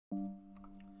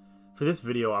For this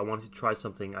video, I wanted to try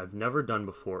something I've never done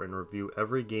before and review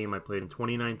every game I played in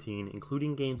 2019,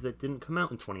 including games that didn't come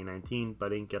out in 2019 but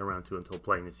I didn't get around to until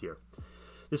playing this year.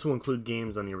 This will include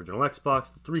games on the original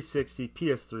Xbox, the 360,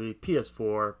 PS3,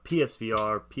 PS4,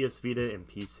 PSVR, PS Vita, and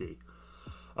PC.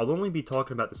 I'll only be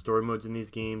talking about the story modes in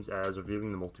these games, as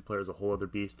reviewing the multiplayer is a whole other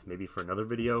beast, maybe for another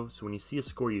video, so when you see a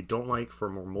score you don't like for a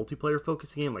more multiplayer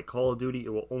focused game like Call of Duty, it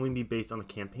will only be based on the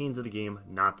campaigns of the game,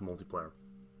 not the multiplayer.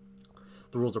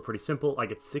 The rules are pretty simple. I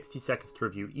get 60 seconds to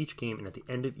review each game, and at the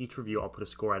end of each review I'll put a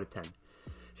score out of 10.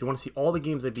 If you want to see all the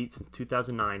games I beat since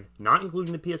 2009, not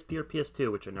including the PSP or PS2,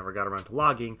 which I never got around to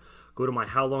logging, go to my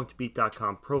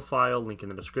howlongtobeat.com profile, link in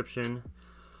the description.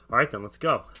 Alright then, let's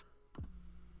go.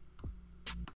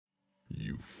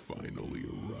 You finally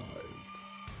arrived.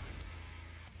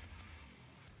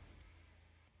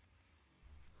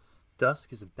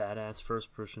 Dusk is a badass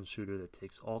first-person shooter that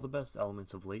takes all the best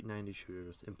elements of late 90s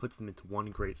shooters and puts them into one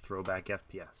great throwback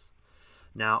FPS.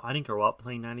 Now, I didn't grow up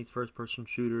playing 90s first-person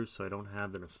shooters, so I don't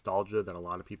have the nostalgia that a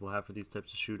lot of people have for these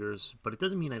types of shooters, but it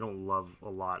doesn't mean I don't love a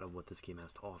lot of what this game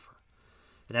has to offer.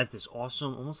 It has this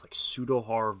awesome, almost like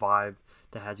pseudo-horror vibe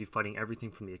that has you fighting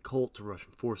everything from the occult to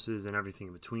Russian forces and everything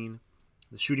in between.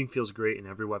 The shooting feels great and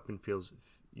every weapon feels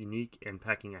unique and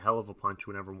packing a hell of a punch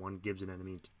whenever one gives an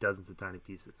enemy into dozens of tiny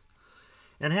pieces.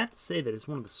 And I have to say that it's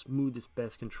one of the smoothest,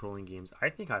 best controlling games I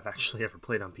think I've actually ever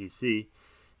played on PC.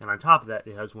 And on top of that,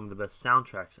 it has one of the best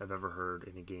soundtracks I've ever heard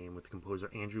in a game, with composer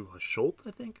Andrew Husholt,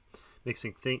 I think,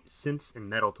 mixing synths and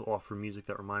metal to offer music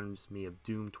that reminds me of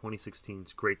Doom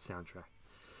 2016's great soundtrack.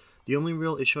 The only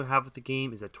real issue I have with the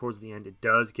game is that towards the end it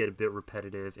does get a bit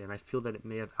repetitive, and I feel that it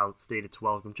may have outstayed its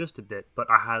welcome just a bit, but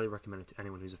I highly recommend it to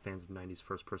anyone who's a fan of 90s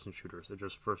first-person shooters, or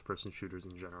just first-person shooters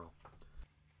in general.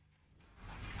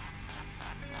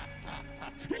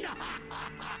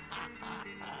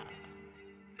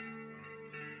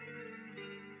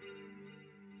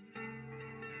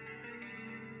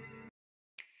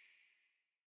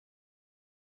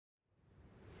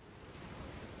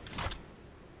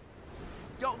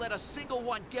 Don't let a single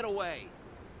one get away.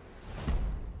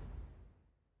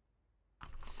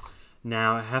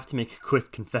 Now, I have to make a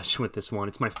quick confession with this one.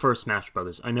 It's my first Smash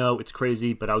Brothers. I know, it's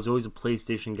crazy, but I was always a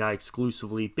PlayStation guy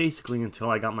exclusively, basically until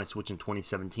I got my Switch in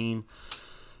 2017.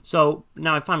 So,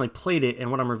 now I finally played it, and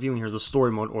what I'm reviewing here is the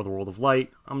story mode or the World of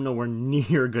Light. I'm nowhere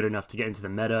near good enough to get into the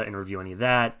meta and review any of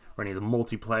that, or any of the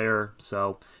multiplayer,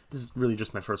 so this is really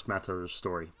just my first Smash Brothers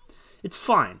story. It's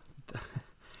fine.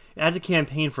 As a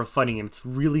campaign for a fighting game, it's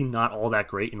really not all that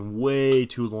great and way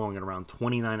too long at around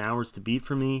 29 hours to beat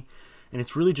for me. And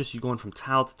it's really just you going from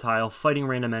tile to tile, fighting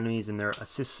random enemies and their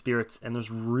assist spirits, and there's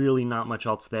really not much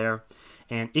else there.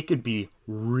 And it could be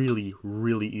really,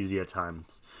 really easy at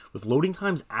times, with loading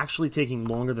times actually taking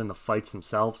longer than the fights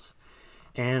themselves.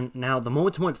 And now the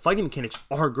moment-to-moment fighting mechanics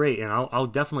are great, and I'll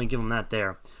definitely give them that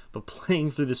there. But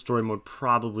playing through the story mode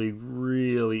probably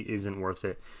really isn't worth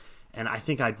it. And I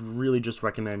think I'd really just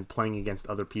recommend playing against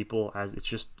other people, as it's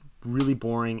just really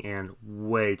boring and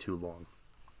way too long.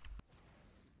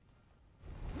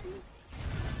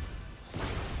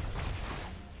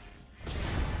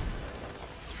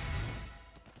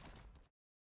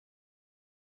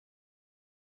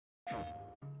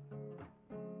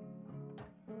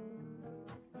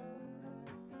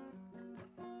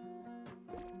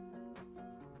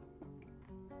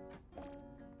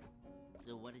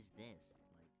 So what is this?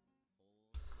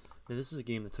 Now, this is a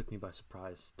game that took me by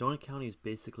surprise. Donut County is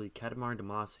basically Katamari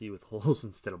Damacy with holes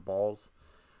instead of balls.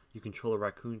 You control a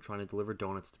raccoon trying to deliver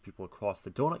donuts to people across the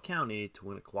Donut County to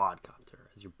win a quadcopter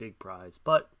as your big prize,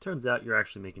 but it turns out you're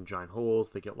actually making giant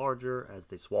holes that get larger as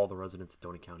they swallow the residents of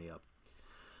Donut County up.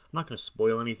 I'm not going to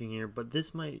spoil anything here, but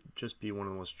this might just be one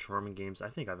of the most charming games I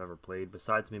think I've ever played,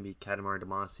 besides maybe Katamari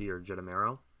Damacy or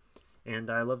Jetamero, and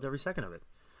I loved every second of it.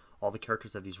 All the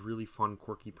characters have these really fun,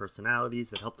 quirky personalities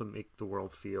that help them make the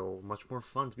world feel much more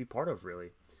fun to be part of,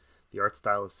 really. The art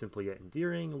style is simple yet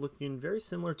endearing, looking very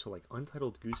similar to like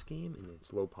Untitled Goose Game in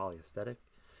its low poly aesthetic.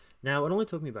 Now, it only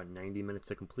took me about 90 minutes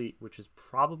to complete, which is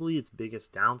probably its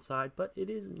biggest downside, but it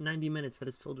is 90 minutes that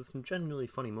is filled with some genuinely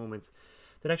funny moments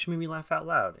that actually made me laugh out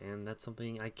loud, and that's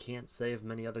something I can't say of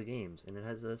many other games, and it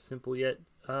has simple yet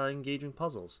engaging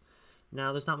puzzles.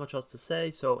 Now, there's not much else to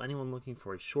say, so anyone looking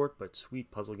for a short but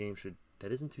sweet puzzle game that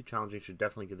isn't too challenging should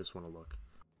definitely give this one a look.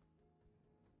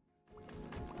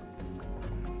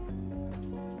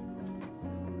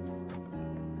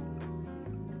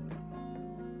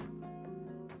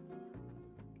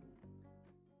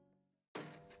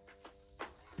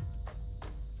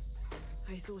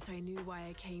 I thought I knew why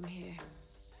I came here.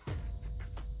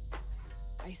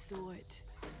 I saw it,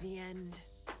 the end.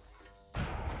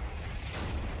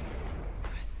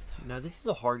 Now, this is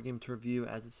a hard game to review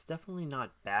as it's definitely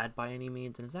not bad by any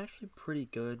means, and it's actually pretty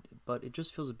good, but it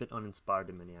just feels a bit uninspired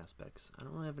in many aspects. I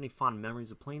don't really have any fond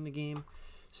memories of playing the game.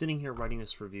 Sitting here writing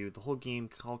this review, the whole game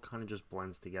all kind of just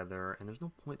blends together, and there's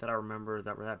no point that I remember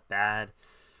that were that bad,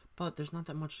 but there's not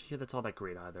that much here that's all that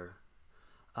great either.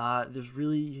 There's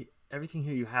really everything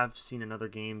here you have seen in other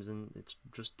games, and it's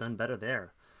just done better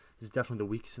there. This is definitely the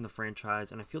weakest in the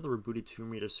franchise, and I feel the rebooted Tomb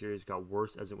Raider series got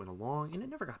worse as it went along, and it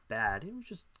never got bad. It was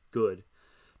just good.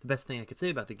 The best thing I could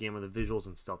say about the game are the visuals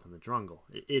and stealth in the jungle.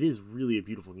 It is really a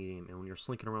beautiful game, and when you're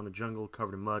slinking around the jungle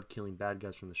covered in mud, killing bad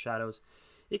guys from the shadows,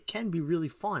 it can be really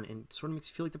fun and sort of makes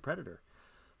you feel like the Predator.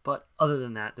 But other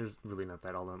than that, there's really not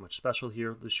all that much special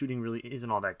here. The shooting really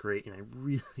isn't all that great, and I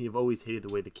really have always hated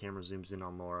the way the camera zooms in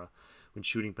on Laura when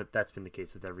shooting, but that's been the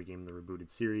case with every game in the rebooted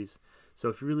series. So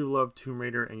if you really love Tomb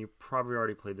Raider, and you probably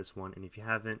already played this one, and if you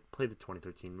haven't, play the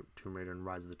 2013 Tomb Raider and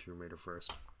Rise of the Tomb Raider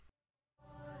first.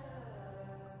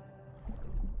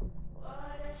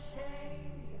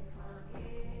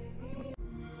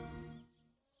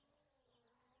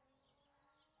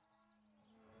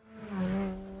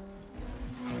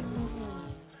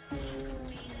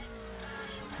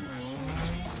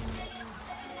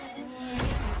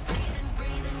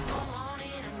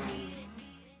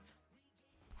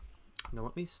 Now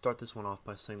let me start this one off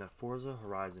by saying that Forza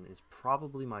Horizon is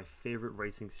probably my favorite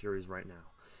racing series right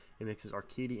now. It mixes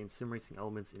arcade and sim racing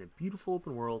elements in a beautiful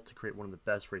open world to create one of the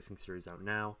best racing series out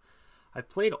now. I've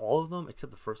played all of them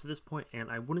except the first at this point,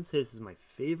 and I wouldn't say this is my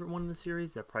favorite one in the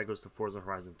series. That probably goes to Forza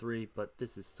Horizon 3, but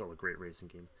this is still a great racing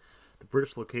game. The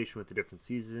British location with the different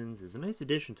seasons is a nice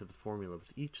addition to the formula,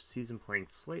 with each season playing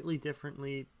slightly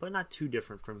differently, but not too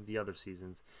different from the other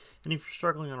seasons. And if you're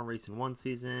struggling on a race in one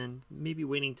season, maybe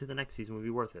waiting to the next season would be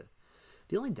worth it.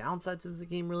 The only downsides of the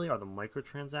game really are the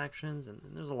microtransactions, and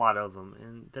there's a lot of them,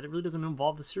 and that it really doesn't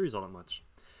involve the series all that much.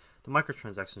 The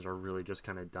microtransactions are really just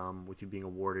kind of dumb, with you being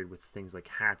awarded with things like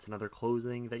hats and other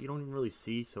clothing that you don't even really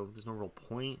see, so there's no real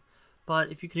point.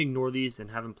 But if you can ignore these and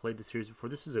haven't played the series before,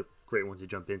 this is a great one to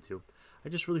jump into. I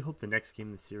just really hope the next game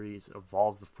in the series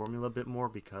evolves the formula a bit more,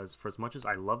 because for as much as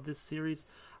I love this series,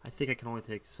 I think I can only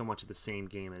take so much of the same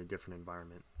game in a different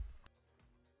environment.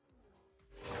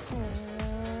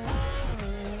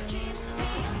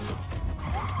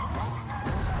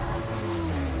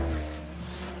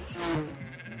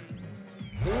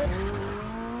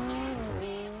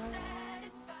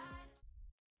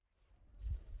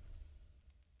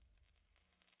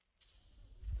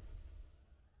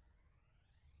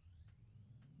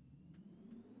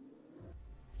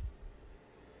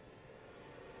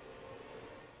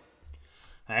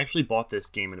 I actually bought this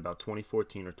game in about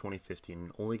 2014 or 2015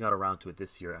 and only got around to it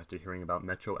this year after hearing about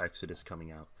Metro Exodus coming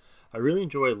out. I really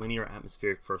enjoy linear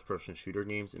atmospheric first-person shooter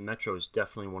games, and Metro is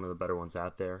definitely one of the better ones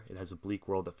out there. It has a bleak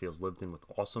world that feels lived in with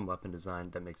awesome weapon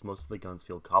design that makes most of the guns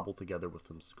feel cobbled together with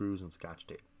some screws and scotch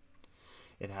tape.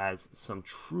 It has some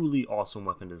truly awesome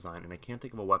weapon design, and I can't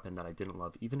think of a weapon that I didn't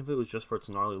love, even if it was just for its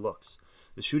gnarly looks.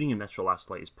 The shooting in Metro Last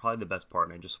Light is probably the best part,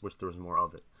 and I just wish there was more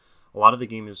of it. A lot of the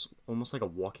game is almost like a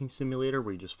walking simulator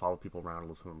where you just follow people around and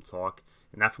listen to them talk,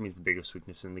 and that for me is the biggest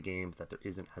weakness in the game, that there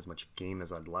isn't as much game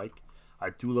as I'd like. I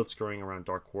do love scurrying around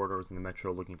dark corridors in the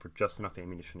Metro looking for just enough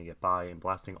ammunition to get by and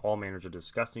blasting all manners of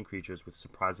disgusting creatures with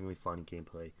surprisingly fun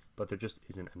gameplay, but there just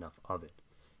isn't enough of it.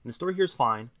 And the story here is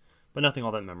fine, but nothing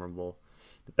all that memorable.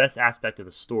 The best aspect of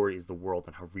the story is the world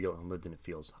and how real and lived in it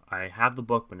feels. I have the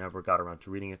book but never got around to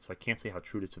reading it, so I can't say how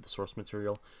true it is to the source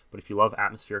material, but if you love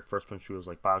atmospheric first-person shooters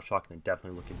like BioShock, then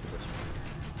definitely look into this one.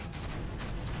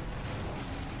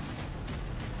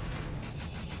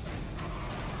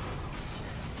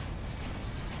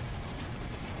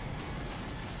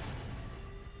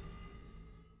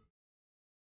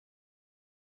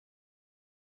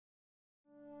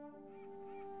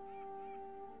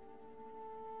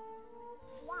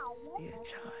 Dear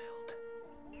child,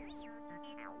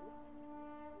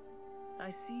 I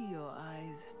see your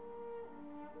eyes.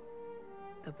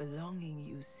 The belonging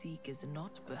you seek is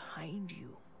not behind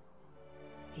you.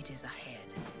 It is ahead.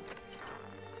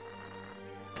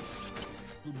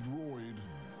 The droid.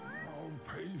 I'll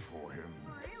pay for him.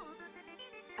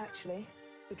 Actually,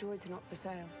 the droids are not for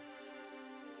sale.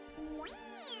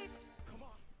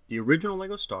 The original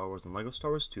LEGO Star Wars and LEGO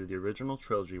Star Wars 2, the original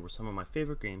trilogy, were some of my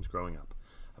favorite games growing up.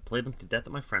 I played them to death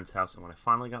at my friend's house, and when I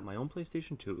finally got my own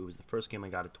PlayStation 2, it was the first game I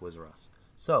got at Toys R Us.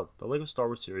 So, the LEGO Star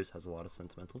Wars series has a lot of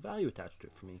sentimental value attached to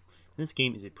it for me, and this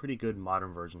game is a pretty good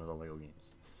modern version of the LEGO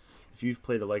games. If you've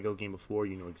played a LEGO game before,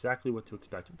 you know exactly what to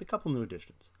expect with a couple new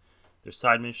additions. There's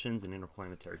side missions and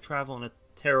interplanetary travel, and a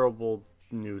terrible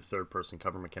new third-person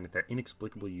cover mechanic that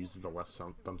inexplicably uses the left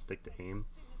thumbstick to aim.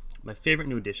 My favorite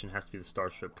new addition has to be the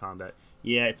Starship combat.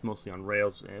 Yeah, it's mostly on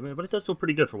rails, but it does feel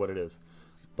pretty good for what it is.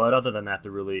 But other than that,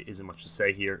 there really isn't much to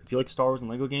say here. If you like Star Wars and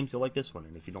LEGO games, you'll like this one,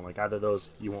 and if you don't like either of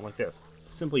those, you won't like this.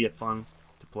 It's simple yet fun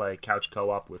to play couch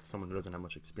co-op with someone who doesn't have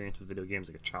much experience with video games,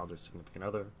 like a child or significant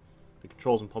other. The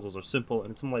controls and puzzles are simple,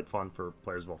 and it's some light fun for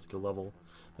players of all skill level.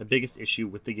 My biggest issue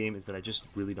with the game is that I just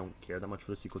really don't care that much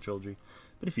for the sequel trilogy,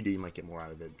 but if you do, you might get more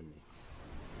out of it than me.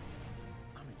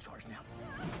 I'm in charge now.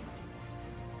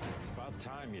 It's about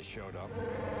time you showed up.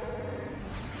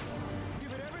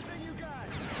 Give it everything you got.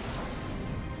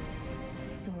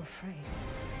 You're afraid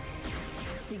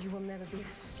that you will never be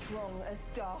as strong as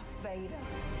Darth Vader.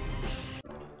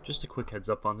 Just a quick heads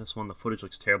up on this one, the footage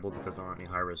looks terrible because there aren't any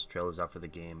high-res trailers out for the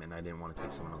game, and I didn't want to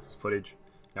take someone else's footage.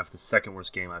 Now, for the second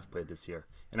worst game I've played this year,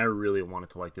 and I really wanted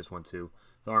to like this one too.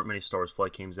 There aren't many Star Wars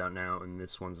Flight games out now, and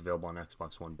this one's available on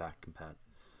Xbox One back compat.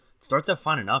 It starts out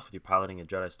fine enough with you piloting a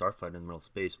Jedi starfighter in the middle of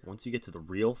space. Once you get to the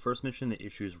real first mission, the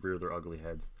issues rear their ugly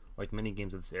heads. Like many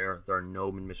games of this era, there are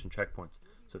no mid-mission checkpoints,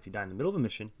 so if you die in the middle of a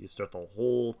mission, you start the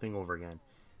whole thing over again.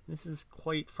 This is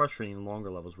quite frustrating in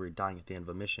longer levels where you're dying at the end of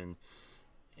a mission,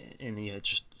 and it's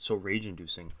just so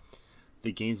rage-inducing.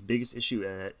 The game's biggest issue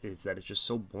is that it's just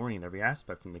so boring in every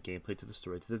aspect, from the gameplay to the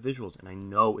story to the visuals, and I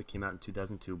know it came out in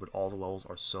 2002, but all the levels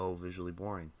are so visually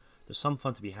boring. There's some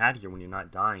fun to be had here when you're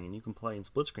not dying, and you can play in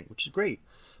split screen, which is great.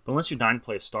 But unless you're dying to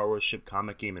play a Star Wars ship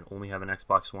combat game and only have an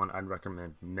Xbox One, I'd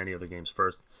recommend many other games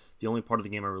first. The only part of the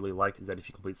game I really liked is that if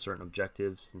you complete certain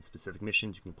objectives and specific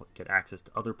missions, you can get access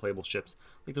to other playable ships,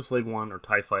 like the Slave One or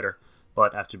TIE Fighter.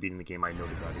 But afck beating the game, I no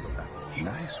desire to go back to the ships.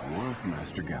 Nice work,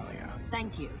 Master Gallia.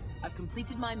 Thank you. I've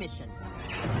completed my mission.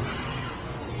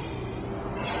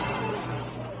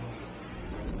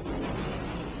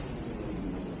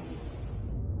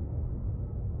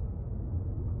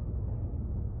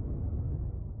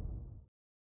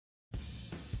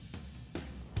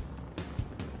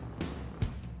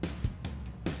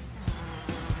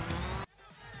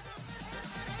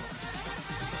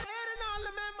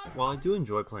 While I do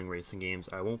enjoy playing racing games,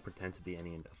 I won't pretend to be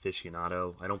any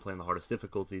aficionado. I don't play on the hardest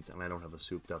difficulties, and I don't have a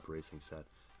souped-up racing set.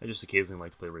 I just occasionally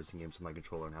like to play racing games with my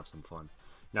controller and have some fun.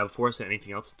 Now, before I say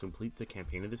anything else, to complete the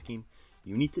campaign of this game,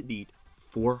 you need to beat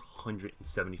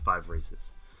 475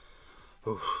 races.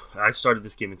 Oof. I started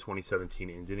this game in 2017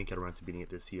 and didn't get around to beating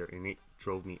it this year, and it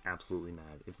drove me absolutely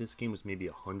mad. If this game was maybe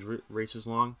 100 races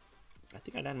long, I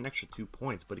think I'd add an extra 2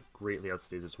 points, but it greatly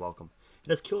outstays its welcome. It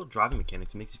has killer driving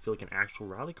mechanics and makes you feel like an actual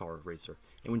rally car racer.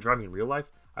 And when driving in real life,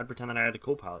 I'd pretend that I had a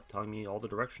co-pilot telling me all the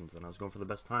directions and I was going for the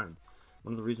best time.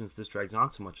 One of the reasons this drags on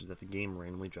so much is that the game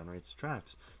randomly generates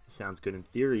tracks. It sounds good in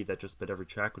theory that just about every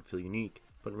track would feel unique,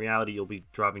 but in reality you'll be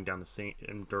driving down the same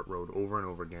dirt road over and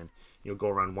over again. You'll go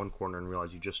around one corner and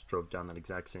realize you just drove down that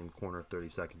exact same corner 30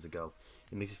 seconds ago.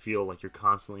 It makes you feel like you're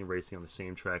constantly racing on the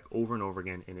same track over and over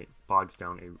again, and it bogs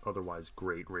down an otherwise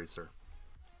great racer.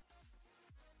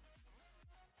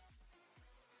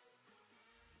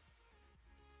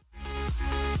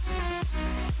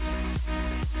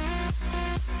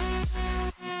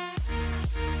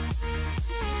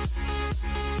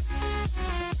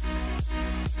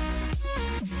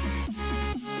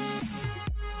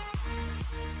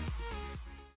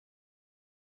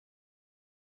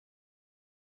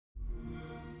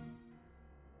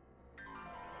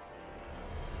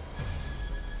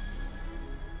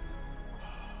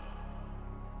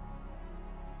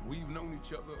 We've known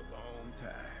each other a long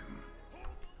time.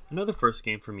 Another first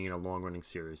game for me in a long-running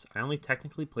series. I only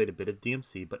technically played a bit of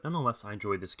DMC, but nonetheless I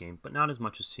enjoyed this game, but not as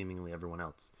much as seemingly everyone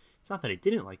else. It's not that I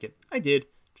didn't like it, I did,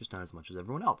 just not as much as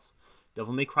everyone else.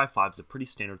 Devil May Cry 5 is a pretty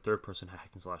standard third-person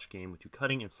hack-and-slash game with you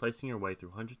cutting and slicing your way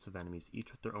through hundreds of enemies,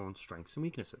 each with their own strengths and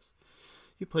weaknesses.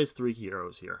 You play as 3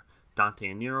 heroes here. Dante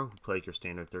and Nero, who play like your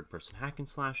standard third-person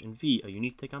hack-and-slash, and V, a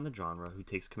unique take on the genre, who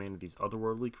takes command of these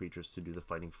otherworldly creatures to do the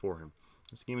fighting for him.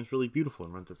 This game is really beautiful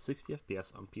and runs at 60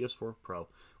 FPS on PS4 Pro,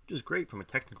 which is great from a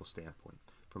technical standpoint.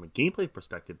 From a gameplay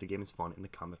perspective, the game is fun and the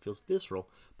combat feels visceral,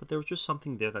 but there was just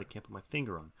something there that I can't put my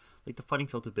finger on, like the fighting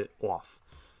felt a bit off.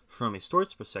 From a story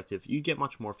perspective, you'd get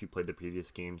much more if you played the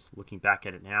previous games. Looking back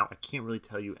at it now, I can't really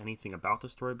tell you anything about the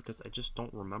story because I just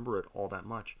don't remember it all that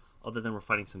much, other than we're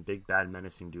fighting some big bad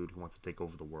menacing dude who wants to take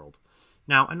over the world.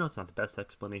 Now, I know it's not the best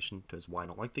explanation as why I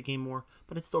don't like the game more,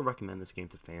 but I'd still recommend this game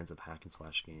to fans of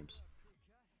hack-and-slash games.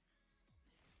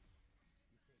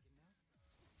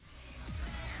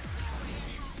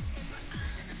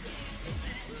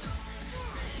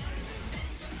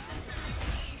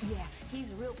 Yeah, he's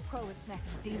a real pro at smacking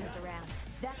demons around.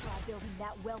 That's why I built him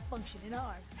that well-functioning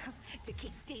arm. To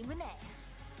kick demon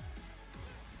ass.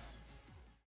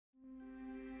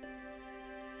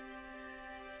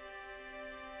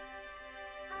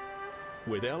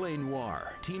 With L.A.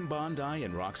 Noire, Team Bondi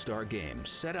and Rockstar Games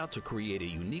set out to create a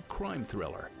unique crime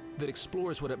thriller that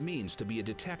explores what it means to be a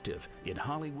detective in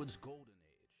Hollywood's golden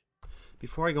age.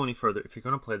 Before I go any further, if you're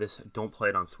going to play this, don't play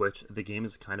it on Switch. The game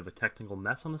is kind of a technical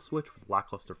mess on the Switch with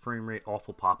lackluster frame rate,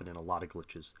 awful popping, and a lot of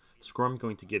glitches. The score I'm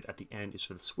going to give at the end is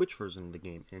for the Switch version of the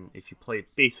game, and if you play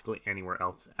it basically anywhere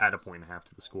else, add 1.5 points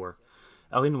to the score.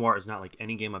 L.A. Noire is not like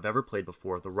any game I've ever played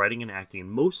before. The writing and acting and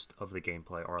most of the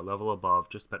gameplay are a level above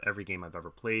just about every game I've ever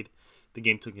played. The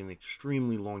game took an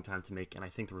extremely long time to make, and I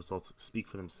think the results speak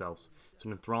for themselves. It's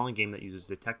an enthralling game that uses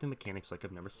detective mechanics like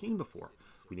I've never seen before.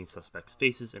 Reading suspects'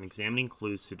 faces and examining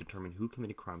clues to determine who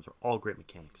committed crimes are all great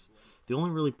mechanics. The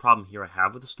only really problem here I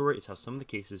have with the story is how some of the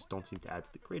cases don't seem to add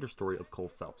to the greater story of Cole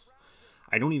Phelps.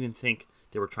 I don't even think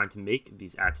they were trying to make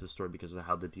these add to the story because of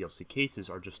how the DLC cases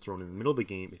are just thrown in the middle of the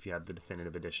game if you have the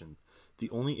definitive edition. The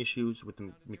only issues with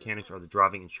the mechanics are the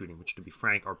driving and shooting, which to be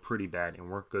frank are pretty bad and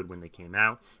weren't good when they came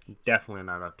out, and definitely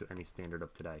not up to any standard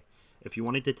of today. If you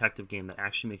want a detective game that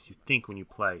actually makes you think when you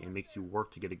play and makes you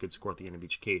work to get a good score at the end of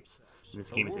each case, then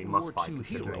this game is a must-buy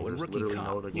considering there's literally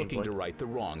no other gameplay. Looking to right the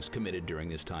wrongs committed during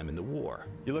his time in the war.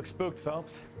 You look spooked,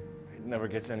 Phelps. It never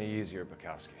gets any easier,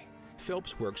 Bukowski.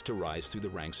 Phelps works to rise through the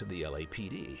ranks of the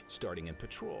LAPD, starting in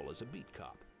patrol as a beat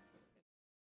cop.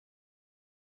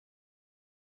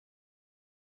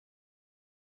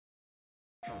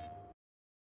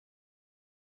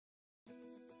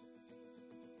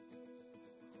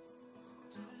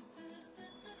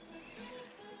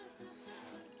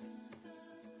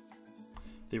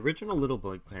 The original Little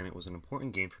Big Planet was an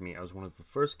important game for me. It was one of the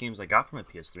first games I got from my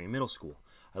PS3 in middle school.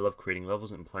 I loved creating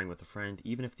levels and playing with a friend,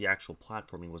 even if the actual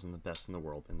platforming wasn't the best in the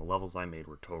world, and the levels I made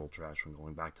were total trash when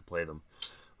going back to play them.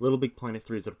 Little Big Planet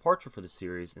 3 is a departure for the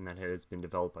series in that it has been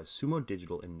developed by Sumo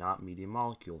Digital and not Media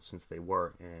Molecule, since they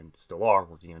were, and still are,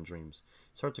 working on Dreams.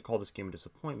 It's hard to call this game a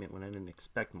disappointment when I didn't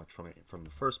expect much from it from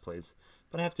the first place,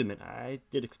 but I have to admit, I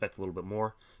did expect a little bit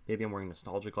more. Maybe I'm wearing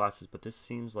nostalgia glasses, but this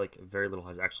seems like very little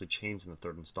has actually changed in the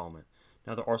third installment.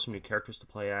 Now there are some new characters to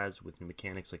play as, with new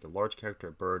mechanics like a large character,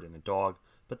 a bird, and a dog,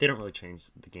 but they don't really change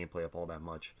the gameplay up all that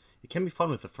much. It can be fun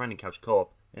with a friend and couch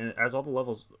co-op, and as all the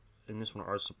levels in this one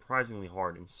are surprisingly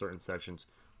hard in certain sections,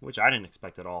 which I didn't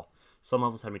expect at all. Some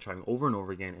levels had me trying over and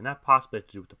over again, and that possibly had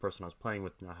to do with the person I was playing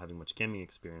with not having much gaming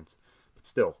experience. But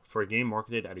still, for a game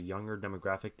marketed at a younger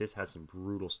demographic, this has some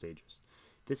brutal stages.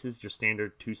 This is your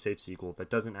standard 2-save sequel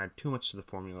that doesn't add too much to the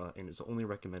formula and is only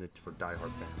recommended for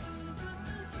die-hard fans.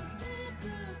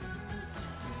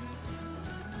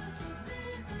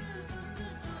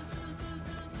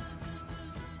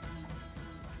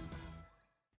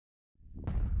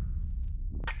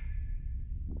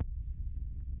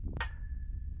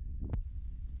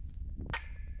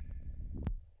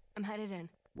 I'm headed in.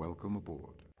 Welcome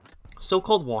aboard.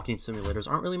 So-called walking simulators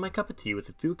aren't really my cup of tea, with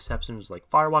a few exceptions like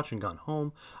Firewatch and Gone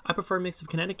Home. I prefer a mix of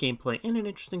kinetic gameplay and an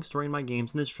interesting story in my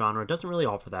games, and this genre doesn't really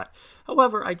offer that.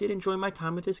 However, I did enjoy my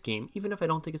time with this game, even if I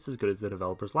don't think it's as good as the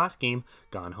developer's last game,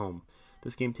 Gone Home.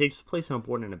 This game takes place on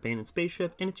board an abandoned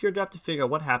spaceship, and it's your job to figure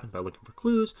out what happened by looking for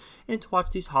clues, and to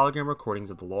watch these hologram recordings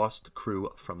of the lost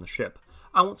crew from the ship.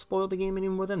 I won't spoil the game any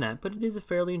more than that, but it is a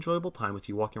fairly enjoyable time with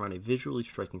you walking around a visually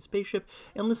striking spaceship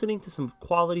and listening to some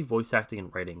quality voice acting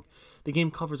and writing. The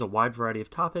game covers a wide variety of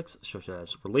topics, such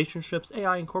as relationships,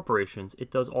 AI, and corporations.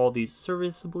 It does all these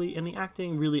serviceably, and the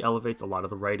acting really elevates a lot of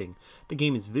the writing. The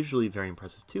game is visually very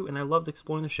impressive too, and I loved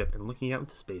exploring the ship and looking out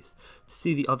into space to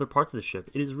see the other parts of the ship.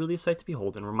 It is really a sight to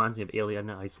behold and reminds me of Alien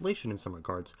Isolation in some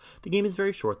regards. The game is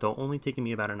very short though, only taking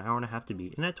me about an hour and a half to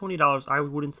beat, and at $20 I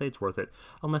wouldn't say it's worth it,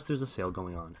 unless there's a sale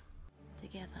going on.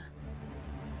 Together.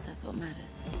 That's what matters.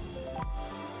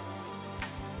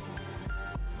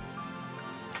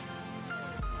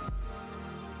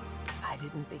 I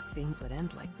didn't think things would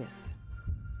end like this.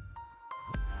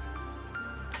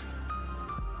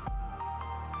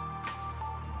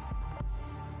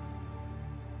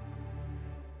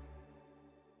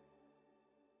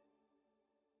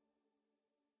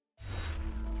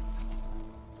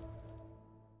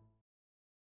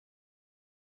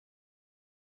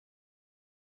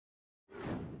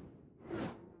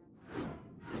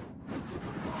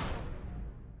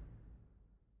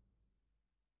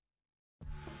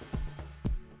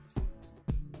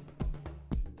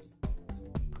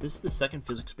 This is the second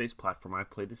physics-based platform I've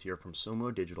played this year from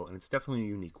Sumo Digital, and it's definitely a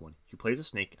unique one. You play as a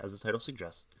snake, as the title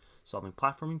suggests, solving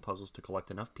platforming puzzles to collect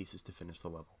enough pieces to finish the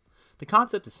level. The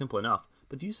concept is simple enough,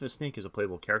 but the use of a snake as a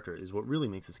playable character is what really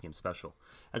makes this game special.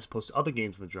 As opposed to other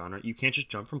games in the genre, you can't just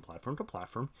jump from platform to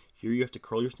platform. Here you have to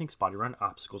curl your snake's body around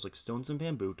obstacles like stones and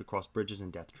bamboo to cross bridges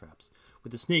and death traps.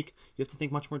 With a snake, you have to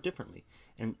think much more differently,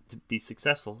 and to be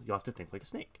successful, you'll have to think like a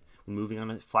snake. When moving on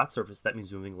a flat surface, that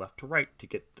means moving left to right to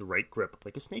get the right grip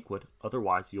like a snake would,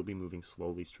 otherwise you'll be moving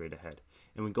slowly straight ahead.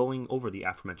 And when going over the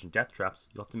aforementioned death traps,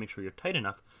 you'll have to make sure you're tight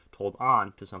enough to hold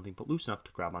on to something but loose enough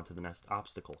to grab onto the next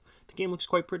obstacle. The game looks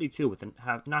quite pretty too, with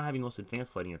not having most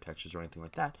advanced lighting or textures or anything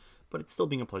like that, but it's still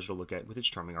being a pleasure to look at with its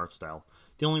charming art style.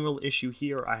 The only real issue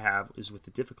here I have is with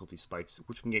the difficulty spikes,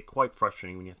 which can get quite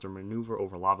frustrating when you have to maneuver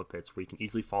over lava pits where you can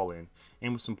easily fall in,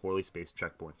 and with some poorly spaced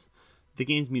checkpoints. The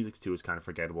game's music too is kind of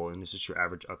forgettable, and it's just your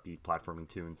average upbeat platforming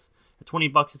tunes. At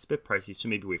 $20 it's a bit pricey, so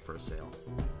maybe wait for a sale.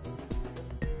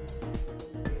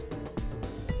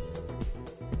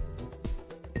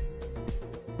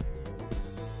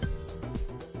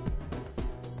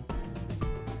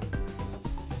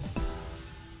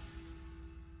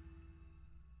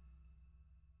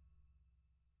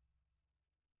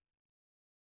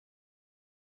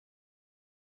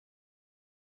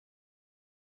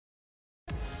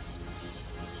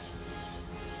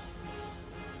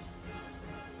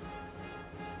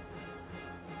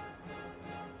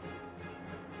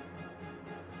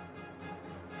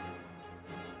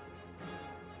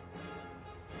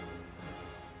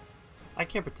 I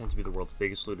can't pretend to be the world's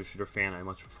biggest looter shooter fan. I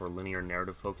much prefer linear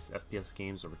narrative-focused FPS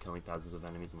games over killing thousands of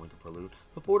enemies and looking for loot,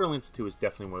 but Borderlands 2 is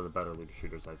definitely one of the better looter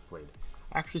shooters I've played.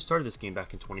 I actually started this game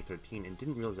back in 2013 and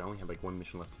didn't realize I only had like one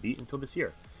mission left to beat until this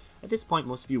year. At this point,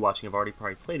 most of you watching have already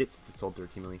probably played it since it sold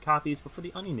 13 million copies, but for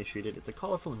the uninitiated, it's a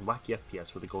colorful and wacky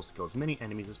FPS where the goal is to kill as many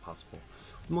enemies as possible,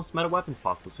 with the most meta weapons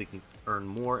possible so you can earn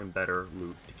more and better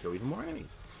loot to kill even more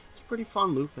enemies. It's a pretty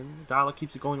fun loop, and the dialogue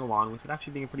keeps it going along with it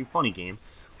actually being a pretty funny game,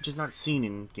 which is not seen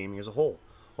in gaming as a whole.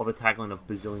 While the tagline of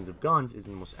bazillions of guns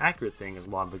isn't the most accurate thing, as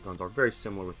a lot of the guns are very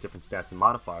similar with different stats and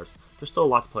modifiers, there's still a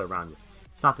lot to play around with.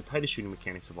 It's not the tightest shooting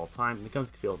mechanics of all time, and the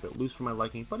guns can feel a bit loose for my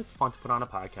liking, but it's fun to put on a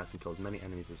podcast and kill as many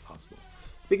enemies as possible.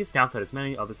 The biggest downside, as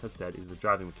many others have said, is the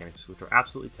driving mechanics, which are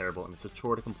absolutely terrible, and it's a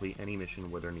chore to complete any mission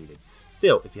where they're needed.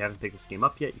 Still, if you haven't picked this game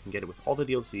up yet, you can get it with all the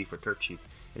DLC for dirt cheap.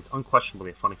 It's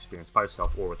unquestionably a fun experience by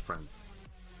yourself or with friends.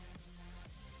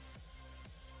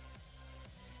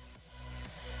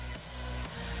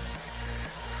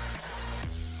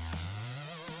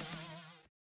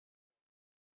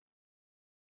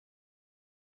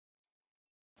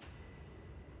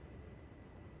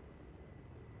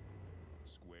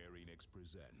 Square Enix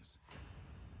presents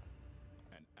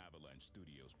an Avalanche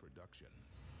Studios production.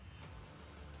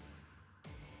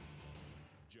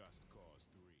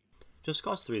 Just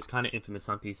Cause 3 is kind of infamous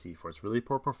on PC for its really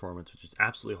poor performance, which is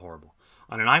absolutely horrible.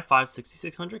 On an i5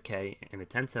 6600K and a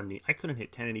 1070, I couldn't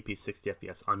hit 1080p 60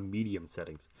 FPS on medium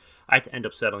settings. I had to end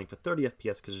up settling for 30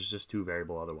 FPS because it's just too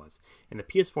variable otherwise. And the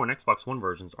PS4 and Xbox One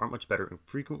versions aren't much better and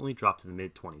frequently drop to the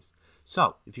mid-20s.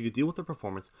 So, if you could deal with the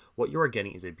performance, what you are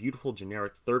getting is a beautiful,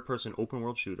 generic, third-person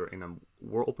open-world shooter in an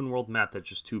open-world map that's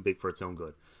just too big for its own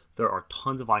good. There are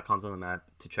tons of icons on the map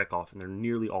to check off, and they're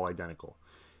nearly all identical.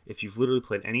 If you've literally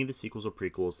played any of the sequels or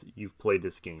prequels, you've played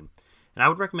this game. And I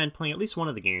would recommend playing at least one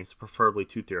of the games, preferably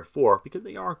 2, 3, or 4, because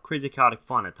they are crazy chaotic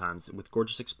fun at times, with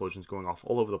gorgeous explosions going off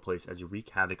all over the place as you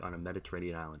wreak havoc on a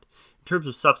Mediterranean island. In terms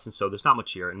of substance, though, there's not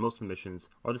much here, and most of the missions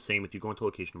are the same with you going to a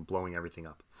location and blowing everything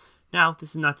up. Now, this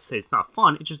is not to say it's not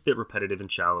fun, it's just a bit repetitive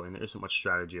and shallow, and there isn't much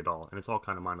strategy at all, and it's all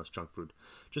kind of mindless junk food.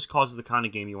 Just Cause is the kind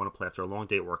of game you want to play after a long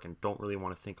day at work and don't really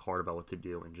want to think hard about what to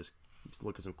do, and just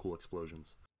look at some cool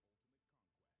explosions.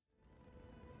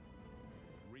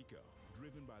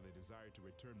 Driven by the desire to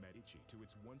return Medici to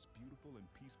its once beautiful and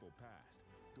peaceful past,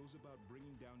 goes about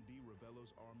bringing down Di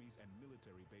Ravello's armies and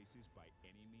military bases by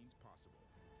any means possible.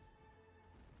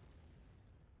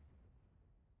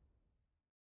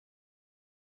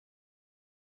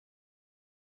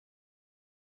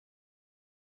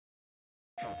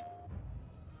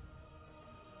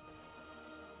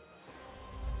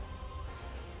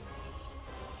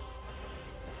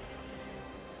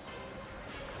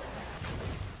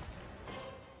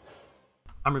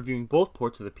 I'm reviewing both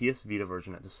ports of the PS Vita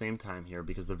version at the same time here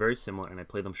because they're very similar and I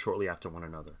played them shortly after one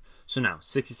another. So now,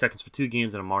 60 seconds for 2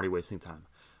 games and I'm already wasting time.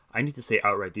 I need to say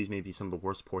outright these may be some of the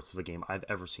worst ports of a game I've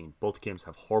ever seen. Both games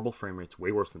have horrible frame rates,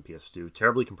 way worse than PS2,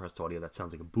 terribly compressed audio that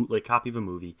sounds like a bootleg copy of a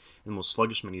movie, and the most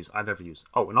sluggish menus I've ever used.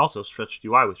 Oh, and also stretched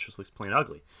UI which just looks plain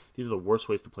ugly. These are the worst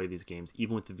ways to play these games,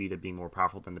 even with the Vita being more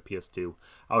powerful than the PS2.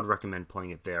 I would recommend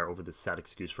playing it there over this sad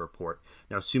excuse for a port.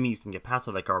 Now, assuming you can get past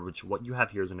all that garbage, what you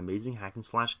have here is an amazing hack and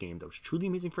slash game that was truly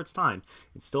amazing for its time.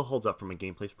 It still holds up from a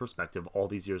gameplay perspective all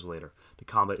these years later. The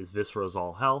combat is visceral as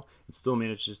all hell, and still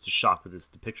manages to shock with its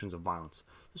depiction depictions of violence.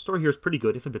 The story here is pretty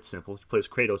good, if a bit simple. You play as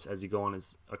Kratos as you go on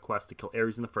a quest to kill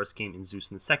Ares in the first game and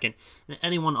Zeus in the second, and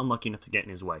anyone unlucky enough to get in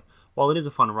his way. While it is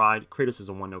a fun ride, Kratos is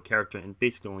a one-note character and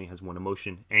basically only has one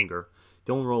emotion, anger.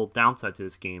 The only real downside to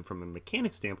this game from a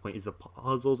mechanic standpoint is the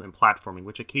puzzles and platforming,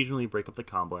 which occasionally break up the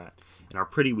combat and are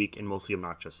pretty weak and mostly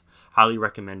obnoxious. Highly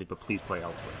recommended, but please play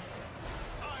elsewhere.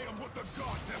 I am what the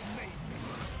gods have made me.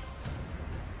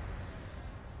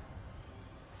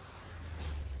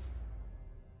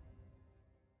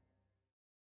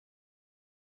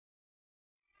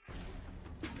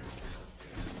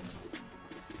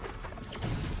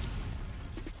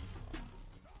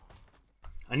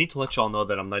 I need to let y'all know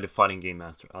that I'm Night of Fighting Game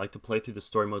Master. I like to play through the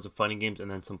story modes of fighting games and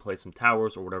then play some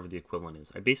towers or whatever the equivalent is.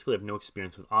 I basically have no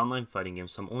experience with online fighting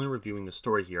games, so I'm only reviewing the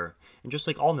story here. And just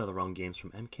like all NetherRealm games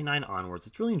from MK9 onwards,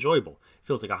 it's really enjoyable. It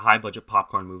feels like a high-budget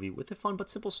popcorn movie with a fun but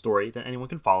simple story that anyone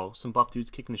can follow, some buff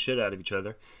dudes kicking the shit out of each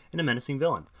other, and a menacing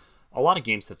villain. A lot of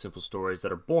games have simple stories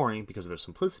that are boring because of their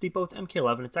simplicity, but with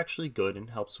MK11 it's actually good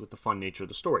and helps with the fun nature of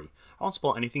the story. I won't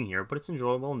spoil anything here, but it's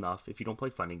enjoyable enough. If you don't play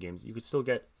fighting games, you could still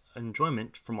get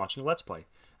enjoyment from watching a Let's Play.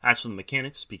 As for the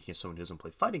mechanics, speaking as someone who doesn't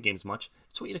play fighting games much,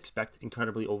 it's what you'd expect: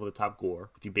 incredibly over-the-top gore,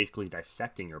 with you basically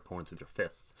dissecting your opponents with your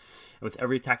fists. And with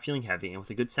every attack feeling heavy, and with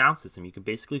a good sound system, you can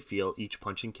basically feel each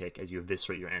punch and kick as you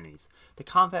eviscerate your enemies. The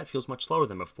combat feels much slower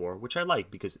than before, which I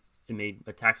like because it made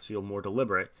attacks feel more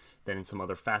deliberate than in some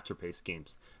other faster-paced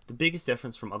games. The biggest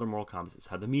difference from other Mortal Kombat is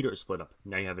how the meter is split up.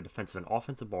 Now you have a defensive and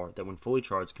offensive bar that when fully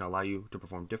charged can allow you to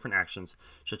perform different actions,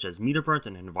 such as meter burns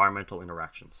and environmental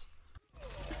interactions.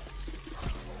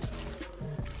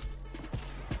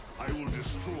 I will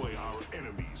destroy our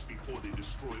enemies before they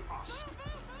destroy us.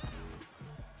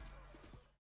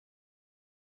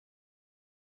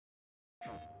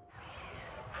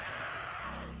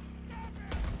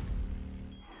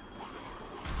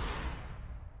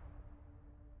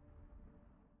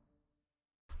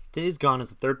 Days Gone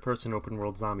is a third-person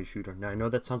open-world zombie shooter. Now, I know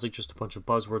that sounds like just a bunch of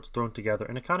buzzwords thrown together,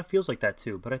 and it kind of feels like that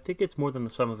too, but I think it's more than the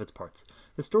sum of its parts.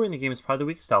 The story in the game is probably the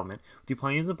weakest element, with you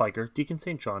playing as a biker, Deacon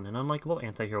St. John, an unlikable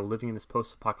anti-hero living in this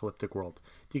post-apocalyptic world.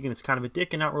 Deacon is kind of a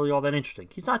dick and not really all that interesting.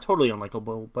 He's not totally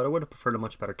unlikable, but I would have preferred a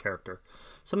much better character.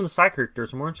 Some of the side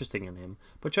characters are more interesting than him,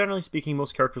 but generally speaking,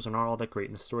 most characters are not all that great,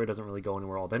 and the story doesn't really go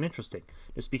anywhere all that interesting.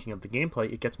 Now, speaking of the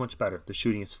gameplay, it gets much better. The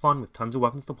shooting is fun, with tons of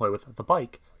weapons to play with. The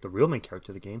bike, the real main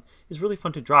character of the game, is really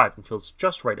fun to drive and feels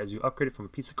just right as you upgrade it from a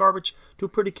piece of garbage to a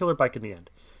pretty killer bike in the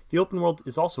end. The open world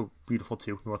is also beautiful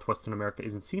too. Northwestern America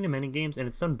isn't seen in many games, and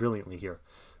it's done brilliantly here.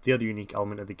 The other unique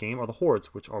element of the game are the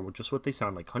hordes, which are just what they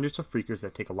sound like: hundreds of freakers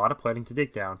that take a lot of planning to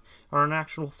take down and are an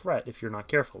actual threat if you're not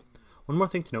careful. One more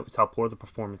thing to note is how poor the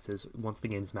performance is once the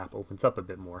game's map opens up a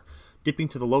bit more, dipping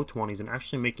to the low 20s and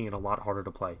actually making it a lot harder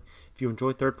to play. If you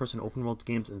enjoy third-person open-world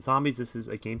games and zombies, this is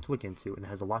a game to look into and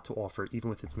has a lot to offer, even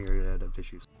with its myriad of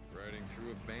issues. Riding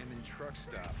through abandoned truck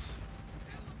stops.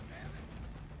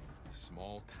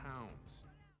 Small towns.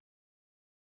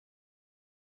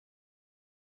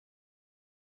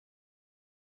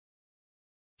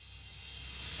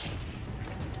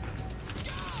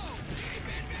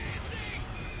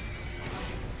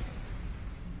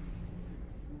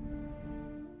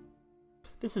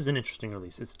 This is an interesting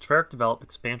release. It's a Treyarch-developed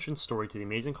expansion story to the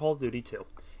amazing Call of Duty 2,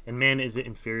 and man is it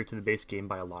inferior to the base game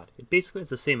by a lot. It basically has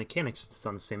the same mechanics since it's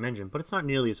on the same engine, but it's not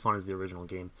nearly as fun as the original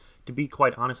game. To be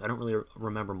quite honest, I don't really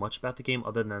remember much about the game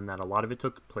other than that a lot of it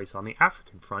took place on the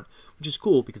African front, which is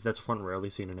cool because that's a front rarely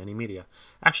seen in any media.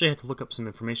 Actually, I had to look up some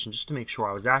information just to make sure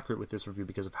I was accurate with this review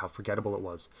because of how forgettable it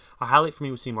was. A highlight for me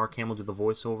was seeing Mark Hamill do the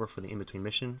voiceover for the in-between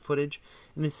mission footage,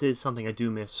 and this is something I do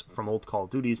miss from old Call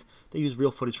of Duties. They use real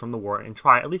footage from the war and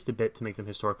try at least a bit to make them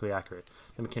historically accurate.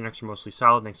 The mechanics are mostly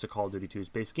solid thanks to Call of Duty 2's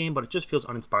base game, but it just feels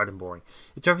uninspired and boring.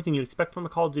 It's everything you'd expect from a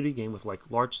Call of Duty game with like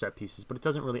large set pieces, but it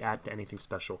doesn't really add to anything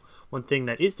special. One thing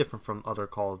that is different from other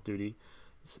Call of Duty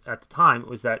at the time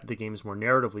was that the game is more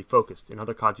narratively focused. In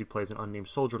other CODs, you play as an unnamed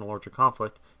soldier in a larger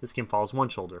conflict. This game follows one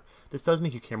shoulder. This does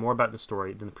make you care more about the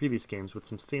story than the previous games, with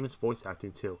some famous voice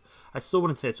acting too. I still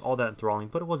wouldn't say it's all that enthralling,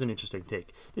 but it was an interesting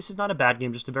take. This is not a bad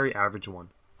game, just a very average one.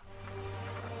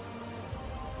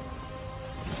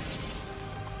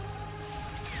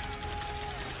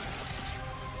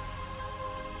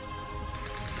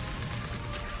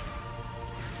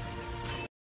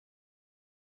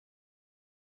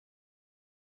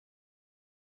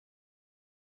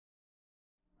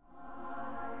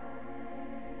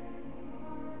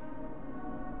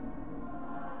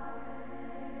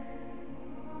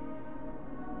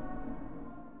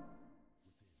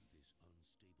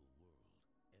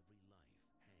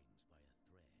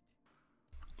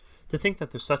 To think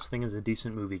that there's such thing as a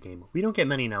decent movie game. We don't get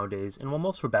many nowadays, and while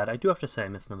most were bad, I do have to say I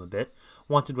miss them a bit.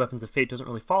 Wanted Weapons of Fate doesn't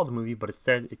really follow the movie, but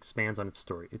instead expands on its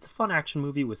story. It's a fun action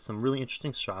movie with some really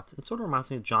interesting shots, and sort of reminds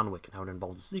me of John Wick and how it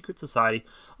involves a secret society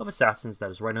of assassins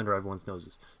that is right under everyone's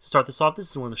noses. To start this off,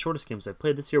 this is one of the shortest games I've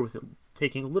played this year, with it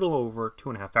taking a little over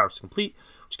 2.5 hours to complete,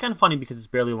 which is kind of funny because it's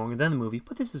barely longer than the movie,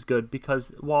 but this is good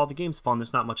because while the game's fun,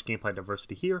 there's not much gameplay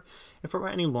diversity here, and if it were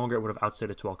any longer, it would have outstayed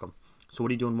its welcome. So what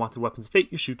do you do in Wanted Weapons of Fate?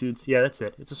 You shoot dudes. Yeah, that's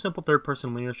it. It's a simple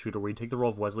third-person linear shooter where you take the role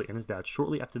of Wesley and his dad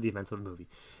shortly after the events of the movie.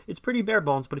 It's pretty bare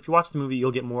bones, but if you watch the movie,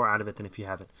 you'll get more out of it than if you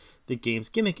haven't. The game's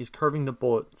gimmick is curving the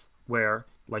bullets, where,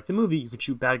 like the movie, you can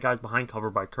shoot bad guys behind cover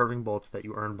by curving bullets that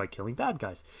you earn by killing bad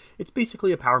guys. It's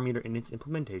basically a power meter in its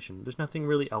implementation. There's nothing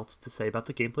really else to say about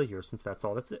the gameplay here, since that's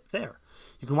all that's there.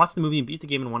 You can watch the movie and beat the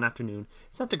game in one afternoon.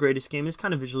 It's not the greatest game, it's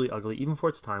kind of visually ugly, even for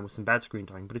its time, with some bad screen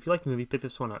time, but if you like the movie, pick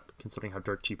this one up, considering how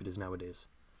dirt cheap it is nowadays.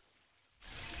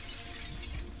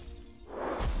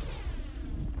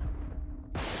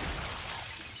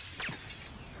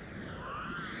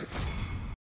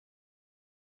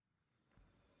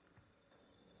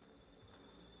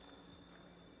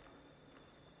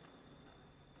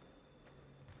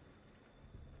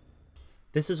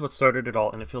 This is what started it all,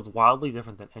 and it feels wildly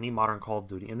different than any modern Call of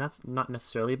Duty, and that's not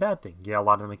necessarily a bad thing. Yeah, a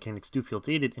lot of the mechanics do feel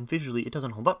dated, and visually it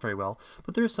doesn't hold up very well,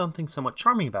 but there is something somewhat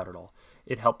charming about it all.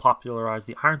 It helped popularize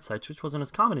the iron sights, which wasn't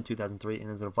as common in 2003 and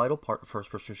is a vital part of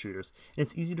first-person shooters, and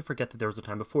it's easy to forget that there was a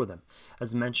time before them.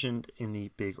 As mentioned in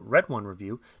the Big Red One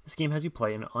review, this game has you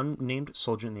play an unnamed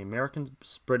soldier in the American,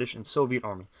 British, and Soviet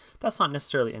army. That's not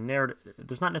necessarily a narrative.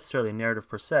 There's not necessarily a narrative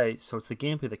per se, so it's the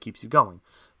gameplay that keeps you going.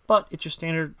 But it's your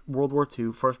standard World War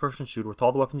II first-person shooter with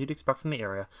all the weapons you'd expect from the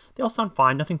area. They all sound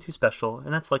fine, nothing too special,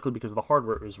 and that's likely because of the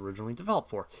hardware it was originally developed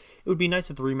for. It would be nice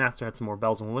if the remaster had some more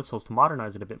bells and whistles to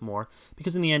modernize it a bit more,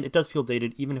 because in the end it does feel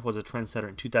dated even if it was a trendsetter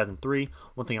in 2003.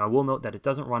 One thing I will note that it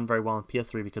doesn't run very well on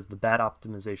PS3 because the bad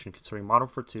optimization considering Modern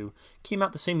Warfare 2 came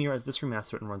out the same year as this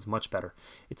remaster and runs much better.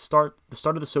 The start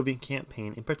of the Soviet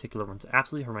campaign in particular runs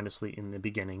absolutely horrendously in the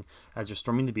beginning as you're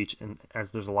storming the beach and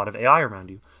as there's a lot of AI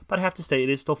around you, but I have to say it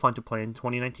is still fun to play in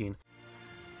 2019.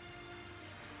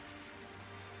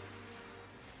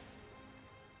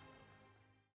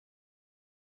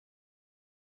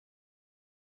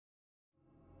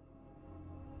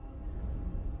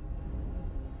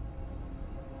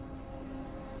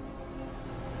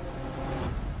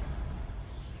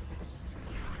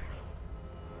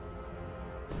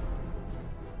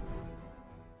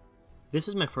 This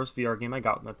is my first VR game I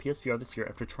got with my PSVR this year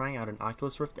after trying out an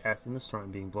Oculus Rift S in the store and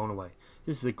being blown away.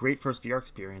 This is a great first VR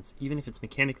experience, even if it's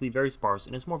mechanically very sparse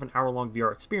and is more of an hour-long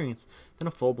VR experience than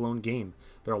a full-blown game.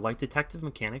 There are light detective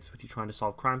mechanics with you trying to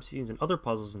solve crime scenes and other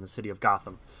puzzles in the city of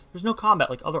Gotham. There's no combat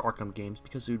like other Arkham games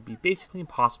because it would be basically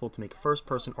impossible to make a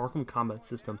first-person Arkham combat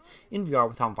system in VR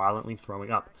without violently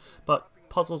throwing up. But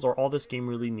puzzles are all this game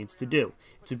really needs to do.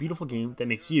 It's a beautiful game that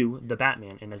makes you the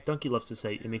Batman, and as Dunkey loves to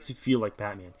say, it makes you feel like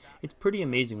Batman. It's pretty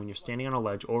amazing when you're standing on a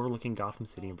ledge overlooking Gotham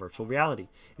City in virtual reality.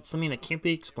 It's something that can't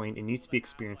be explained and needs to be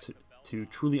experienced to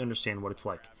truly understand what it's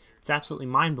like. It's absolutely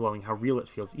mind-blowing how real it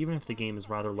feels, even if the game is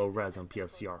rather low-res on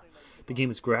PSVR. The game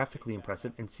is graphically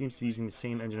impressive and seems to be using the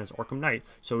same engine as Arkham Knight,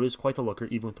 so it is quite the looker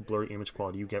even with the blurry image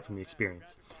quality you get from the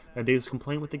experience. My biggest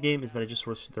complaint with the game is that I just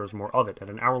wish there was more of it. At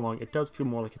an hour long, it does feel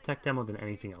more like a tech demo than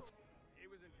anything else. It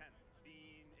was intense,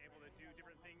 being able to do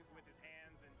different things with his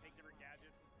hands and take different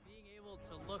gadgets. Being able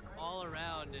to look all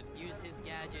around and use his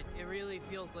gadgets, it really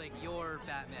feels like you're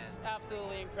Batman.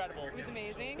 Absolutely incredible. It was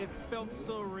amazing. It felt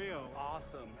so real.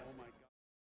 Awesome.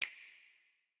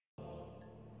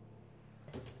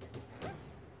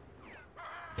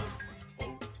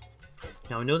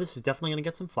 Now, I know this is definitely going to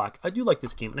get some flack. I do like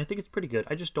this game, and I think it's pretty good.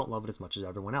 I just don't love it as much as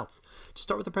everyone else. To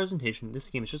start with the presentation, this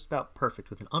game is just about perfect,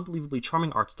 with an unbelievably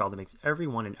charming art style that makes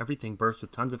everyone and everything burst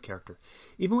with tons of character.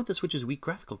 Even with the Switch's weak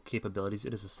graphical capabilities,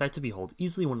 it is a sight to behold,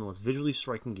 easily one of the most visually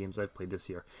striking games I've played this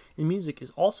year. And music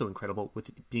is also incredible, with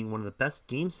it being one of the best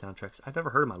game soundtracks I've ever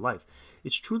heard in my life.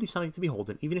 It's truly something to behold,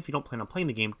 and even if you don't plan on playing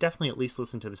the game, definitely at least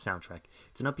listen to the soundtrack.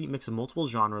 It's an upbeat mix of multiple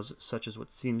genres, such as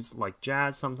what seems like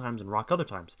jazz sometimes and rock other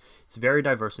times. It's very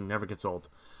diverse and never gets old.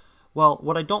 Well,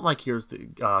 what I don't like here is the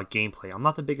gameplay. I'm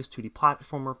not the biggest 2D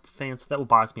platformer fan, so that will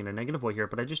bias me in a negative way here,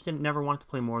 but I just never want to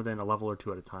play more than a level or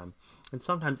two at a time. And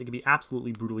sometimes it can be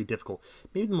absolutely brutally difficult,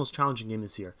 maybe the most challenging game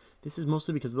this year. This is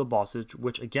mostly because of the bosses,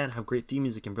 which again have great theme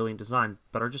music and brilliant design,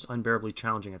 but are just unbearably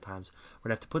challenging at times,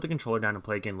 where I'd have to put the controller down and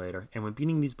play again later, and when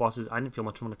beating these bosses I didn't feel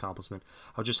much of an accomplishment.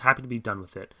 I was just happy to be done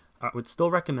with it. I would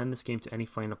still recommend this game to any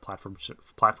fan of platforms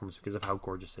because of how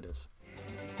gorgeous it is.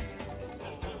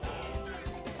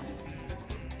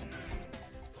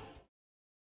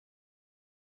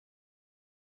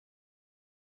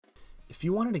 If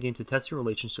you wanted a game to test your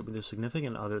relationship with your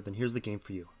significant other, then here's the game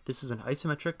for you. This is an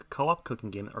isometric co-op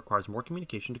cooking game that requires more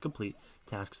communication to complete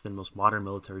tasks than most modern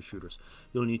military shooters.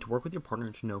 You'll need to work with your partner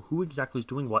to know who exactly is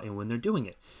doing what and when they're doing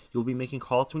it. You'll be making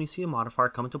callouts when you see a modifier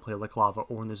come into play like lava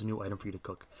or when there's a new item for you to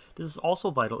cook. This is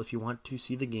also vital if you want to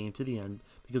see the game to the end,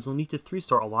 because you'll need to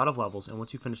 3-star a lot of levels, and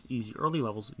once you finish the easy early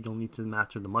levels, you'll need to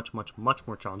master the much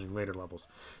more challenging later levels.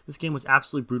 This game was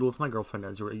absolutely brutal with my girlfriend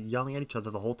as we were yelling at each other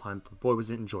the whole time, but boy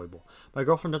was it enjoyable. My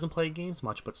girlfriend doesn't play games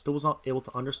much, but still was not able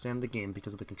to understand the game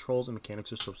because the controls and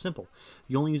mechanics are so simple.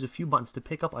 You only use a few buttons to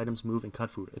pick up items, move, and cut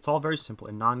food. It's all very simple,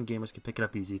 and non-gamers can pick it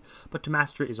up easy, but to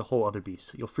master it is a whole other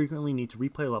beast. You'll frequently need to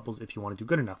replay levels if you want to do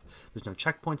good enough. There's no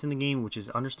checkpoints in the game, which is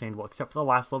understandable, except for the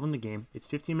last level in the game. It's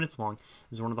 15 minutes long.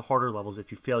 It's one of the harder levels.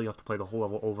 If you fail, you have to play the whole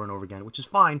level over and over again, which is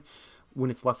fine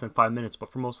when it's less than 5 minutes, but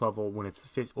for most level, when it's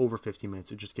over 50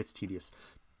 minutes, it just gets tedious.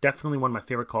 Definitely one of my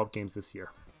favorite co-op games this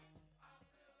year.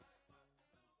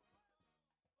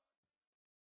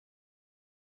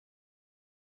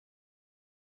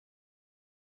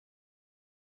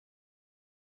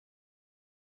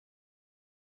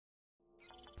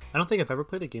 I don't think I've ever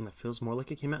played a game that feels more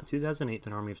like it came out in 2008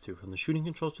 than Army of Two. From the shooting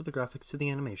controls to the graphics to the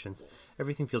animations,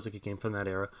 everything feels like a game from that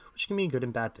era, which can be a good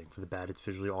and bad thing. For the bad, it's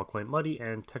visually all quite muddy,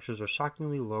 and textures are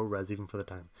shockingly low res even for the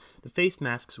time. The face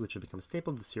masks, which have become a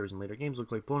staple of the series in later games,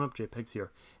 look like blown up JPEGs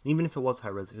here, and even if it was high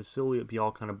res, it would still be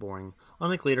all kind of boring,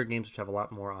 unlike later games which have a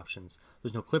lot more options.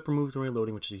 There's no clip removed when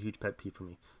reloading, which is a huge pet peeve for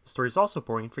me. The story is also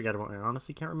boring and forgettable, and I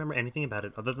honestly can't remember anything about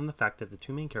it other than the fact that the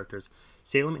two main characters,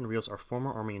 Salem and Rios, are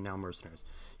former Army and now mercenaries.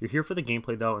 You're here for the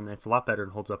gameplay though, and it's a lot better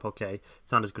and holds up okay.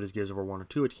 It's not as good as Gears of War 1 or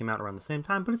 2, which came out around the same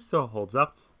time, but it still holds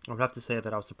up. I would have to say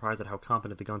that I was surprised at how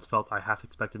competent the guns felt. I half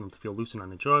expected them to feel loose and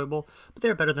unenjoyable, but they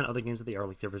are better than other games of the era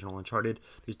like the original Uncharted.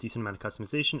 There's a decent amount of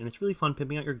customization, and it's really fun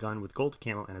pimping out your gun with gold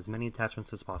camo and as many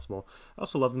attachments as possible. I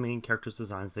also love the main characters'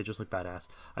 designs, they just look badass.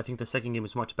 I think the second game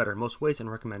is much better in most ways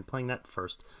and recommend playing that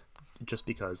first, just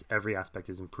because every aspect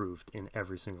is improved in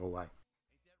every single way.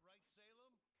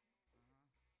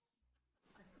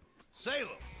 Salem!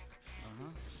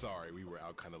 Sorry, we were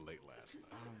out kind of late last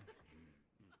night.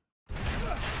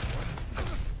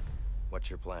 What's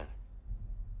your plan?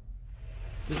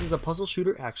 This is a puzzle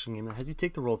shooter action game that has you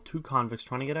take the role of two convicts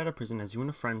trying to get out of prison as you and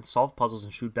a friend solve puzzles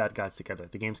and shoot bad guys together.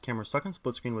 The game's camera is stuck on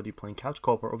split screen whether you're playing couch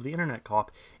co-op or over the internet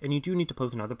co-op, and you do need to play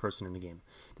with another person in the game.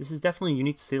 This is definitely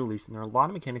unique to say the least, and there are a lot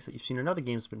of mechanics that you've seen in other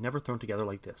games but never thrown together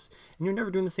like this. And you're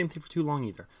never doing the same thing for too long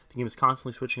either. The game is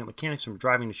constantly switching up mechanics from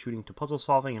driving to shooting to puzzle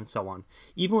solving and so on.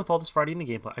 Even with all this variety in the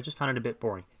gameplay, I just found it a bit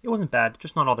boring. It wasn't bad,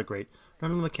 just not all that great.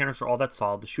 None of the mechanics are all that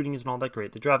solid, the shooting isn't all that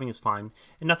great, the driving is fine,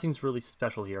 and nothing's really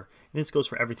special here, and this goes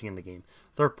for everything in the game.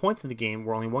 There are points in the game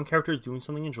where only one character is doing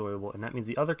something enjoyable, and that means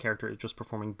the other character is just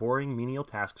performing boring, menial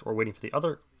tasks or waiting for the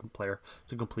other player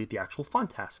to complete the actual fun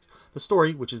task. The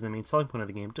story, which is the main selling point of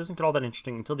the game, doesn't get all that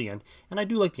interesting until the end, and I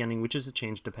do like the ending, which is a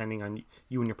change depending on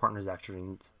you and your partner's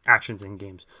actions in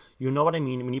games. You know what I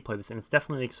mean when you play this, and it's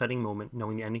definitely an exciting moment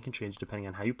knowing the ending can change depending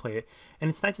on how you play it, and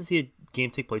it's nice to see a game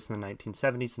take place in the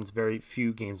 1970s since very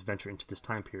few games venture into this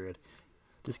time period.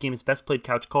 This game is best played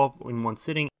couch co-op in one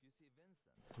sitting.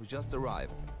 Who just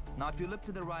arrived. Now if you look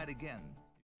to the right again.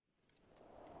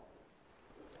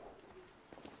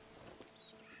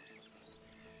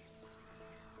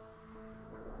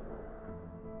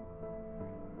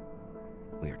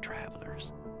 We're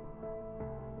travelers.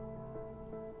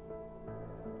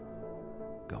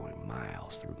 Going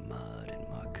miles through mud and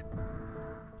muck.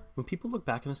 When people look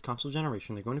back on this console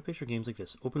generation, they're going to picture games like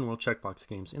this, open-world checkbox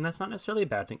games, and that's not necessarily a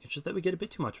bad thing, it's just that we get a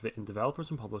bit too much of it, and developers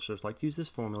and publishers like to use this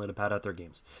formula to pad out their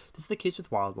games. This is the case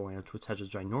with Wildlands, which has a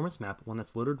ginormous map, one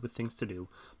that's littered with things to do.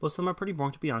 Most of them are pretty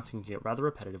boring to be honest and can get rather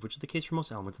repetitive, which is the case for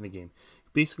most elements in the game.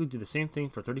 You basically do the same thing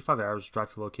for 35 hours,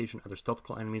 drive to a location, either stealth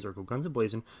kill enemies or go guns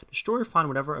a-blazing, destroy or find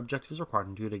whatever objective is required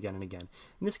and do it again and again.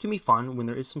 And this can be fun when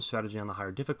there is some strategy on the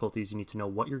higher difficulties. You need to know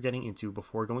what you're getting into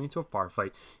before going into a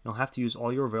firefight. You'll have to use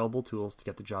all your available tools to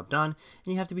get the job done,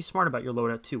 and you have to be smart about your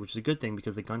loadout too, which is a good thing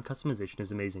because the gun customization is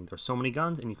amazing. There are so many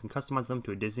guns and you can customize them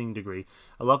to a dizzying degree.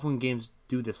 I love when games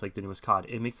do this like the newest COD.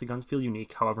 It makes the guns feel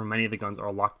unique, however many of the guns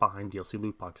are locked behind DLC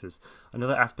loot boxes.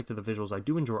 Another aspect of the visuals I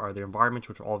do enjoy are the environments,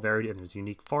 which are all varied, and there's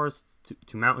unique forests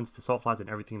to mountains to salt flats and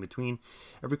everything in between.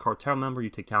 Every cartel member you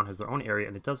take down has their own area,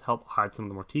 and it does help hide some of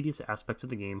the more tedious aspects of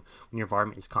the game when your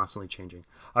environment is constantly changing.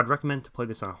 I'd recommend to play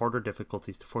this on harder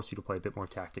difficulties to force you to play a bit more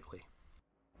tactically.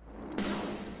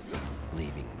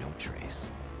 Leaving no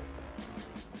trace.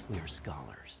 We're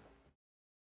scholars.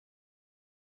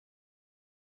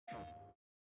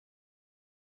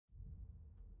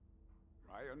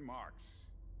 Ryan Marks.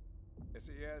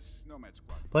 SAS Nomad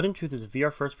Squad. Blood and Truth is a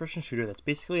VR first-person shooter that's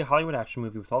basically a Hollywood action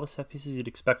movie with all the set pieces you'd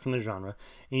expect from the genre,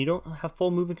 and you don't have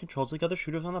full movement controls like other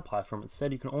shooters on the platform.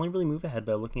 Instead, you can only really move ahead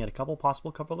by looking at a couple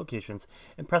possible cover locations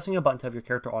and pressing a button to have your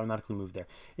character automatically move there.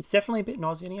 It's definitely a bit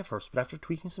nauseating at first, but after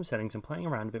tweaking some settings and playing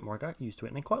around a bit more, I got used to it,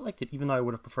 and I quite liked it, even though I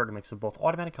would have preferred a mix of both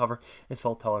automatic cover and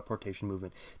full teleportation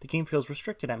movement. The game feels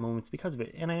restricted at moments because of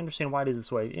it, and I understand why it is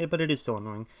this way, but it is still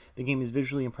annoying. The game is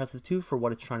visually impressive too for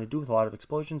what it's trying to do with a lot of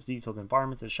explosions, detailed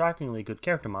environments, and shockingly good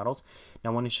character models.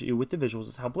 Now, one issue with the visuals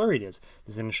is how blurry it is.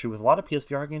 This is an issue with a lot of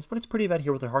PSVR games, but it's pretty bad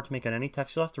here with it hard to make out any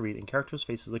text you'll have to read, and characters'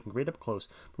 faces looking great up close,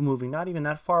 but moving not even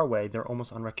that far away, they're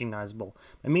almost unrecognizable.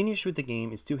 My main issue with the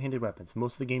game is two-handed weapons.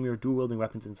 Most of the game you're dual-wielding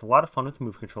weapons, and it's a lot of fun with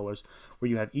move controllers, where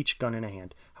you have each gun in a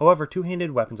hand. However,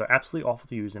 two-handed weapons are absolutely awful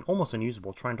to use and almost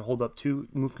unusable. Trying to hold up two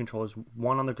move controllers,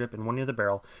 one on the grip and one near the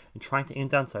barrel, and trying to aim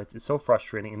down sights is so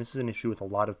frustrating, and this is an issue with a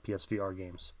lot of PSVR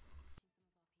games.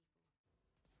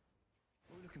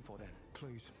 What are we looking for then?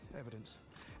 Clues, evidence,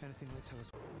 anything that tell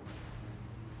us.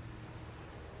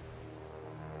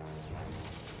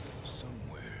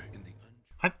 Somewhere in the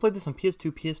I've played this on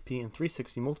PS2, PSP, and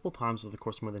 360 multiple times over the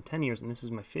course of more than 10 years, and this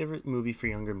is my favorite movie for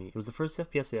younger me. It was the first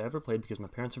FPS I ever played because my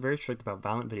parents were very strict about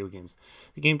violent video games.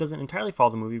 The game doesn't entirely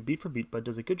follow the movie beat for beat, but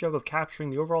does a good job of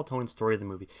capturing the overall tone and story of the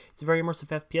movie. It's a very immersive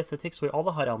FPS that takes away all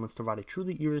the HUD elements to provide a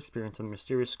truly eerie experience on the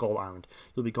mysterious Skull Island.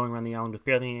 You'll be going around the island with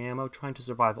barely any ammo, trying to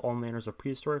survive all manners of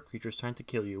prehistoric creatures trying to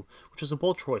kill you, which was a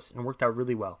bold choice and worked out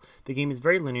really well. The game is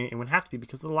very linear and would have to be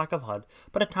because of the lack of HUD,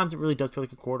 but at times it really does feel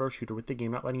like a corridor shooter with the game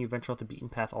not letting you venture off the beaten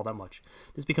path all that much.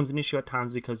 This becomes an issue at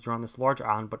times because you're on this large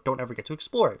island but don't ever get to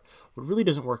explore it. What really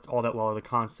doesn't work all that well are the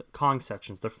Kong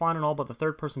sections. They're fine and all, but the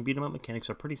third-person beat-em-up mechanics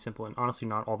are pretty simple and honestly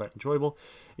not all that enjoyable.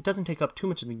 It doesn't take up too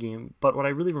much of the game, but what I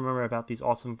really remember about these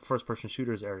awesome first-person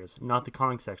shooters areas, not the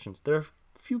Kong sections. There are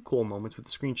a few cool moments with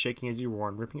the screen shaking as you roar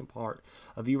and ripping apart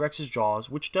of E-Rex's jaws,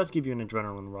 which does give you an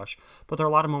adrenaline rush, but there are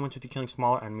a lot of moments with you killing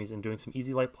smaller enemies and doing some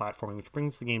easy light platforming, which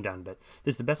brings the game down a bit.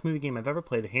 This is the best movie game I've ever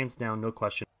played, hands down, no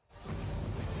question.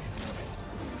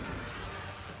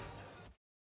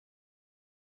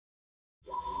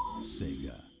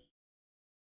 Sega.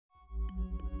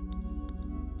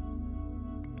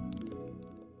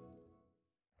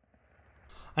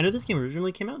 I know this game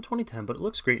originally came out in 2010, but it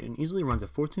looks great and easily runs at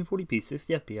 1440p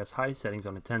 60fps high settings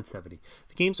on a 1070.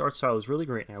 The game's art style is really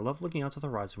great, and I love looking out to the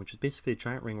horizon, which is basically a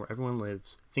giant ring where everyone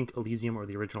lives. Think Elysium or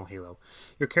the original Halo.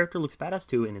 Your character looks badass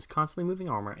too and is constantly moving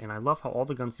armor, and I love how all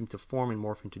the guns seem to form and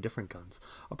morph into different guns.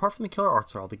 Apart from the killer art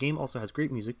style, the game also has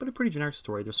great music, but a pretty generic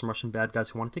story. There's some Russian bad guys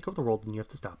who want to take over the world, and you have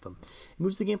to stop them. It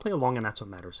moves the gameplay along, and that's what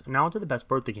matters. And now onto the best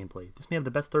part of the gameplay. This may have the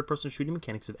best third-person shooting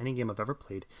mechanics of any game I've ever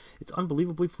played. It's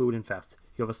unbelievably fluid and fast.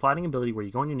 You have a sliding ability where you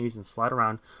go on your knees and slide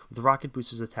around with the rocket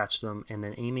boosters attached to them, and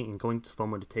then aiming and going to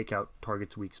slow-mo to take out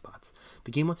targets' weak spots.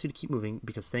 The game wants you to keep moving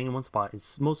because staying in one spot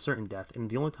is most certain death,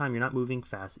 and the only time you're not moving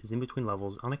fast is in between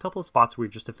levels on a couple of spots where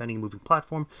you're just defending a moving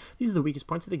platform. These are the weakest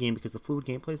points of the game because the fluid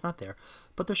gameplay is not there,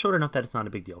 but they're short enough that it's not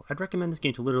a big deal. I'd recommend this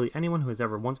game to literally anyone who has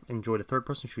ever once enjoyed a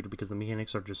third-person shooter because the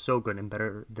mechanics are just so good and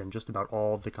better than just about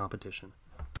all the competition.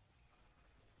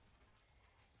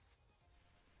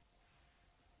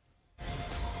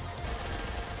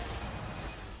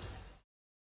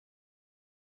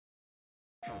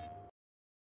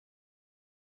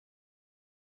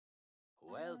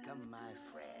 Welcome, my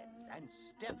friend, and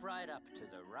step right up to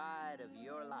the ride of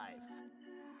your life.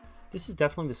 This is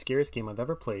definitely the scariest game I've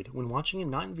ever played. When watching it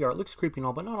not in VR, it looks creepy and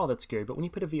all, but not all that scary, but when you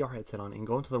put a VR headset on and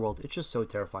go into the world, it's just so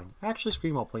terrifying. I actually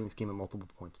scream while playing this game at multiple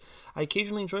points. I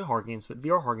occasionally enjoy horror games, but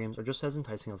VR horror games are just as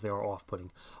enticing as they are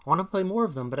off-putting. I want to play more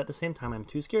of them, but at the same time, I'm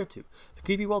too scared to. The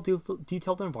creepy,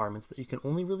 well-detailed environments that you can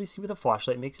only really see with a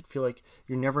flashlight makes it feel like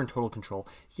you're never in total control.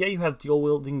 Yeah, you have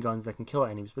dual-wielding guns that can kill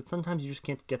enemies, but sometimes you just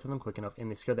can't get to them quick enough,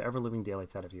 and they scare the ever-living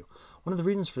daylights out of you. One of the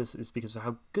reasons for this is because of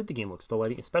how good the game looks. The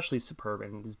lighting especially is superb,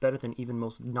 and is better than even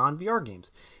most non-VR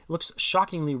games. It looks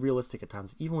shockingly realistic at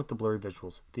times, even with the blurry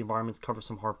visuals. The environments cover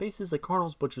some hard bases like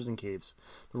carnivals, butchers, and caves.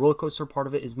 The roller coaster part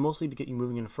of it is mostly to get you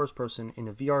moving in a first person in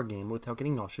a VR game without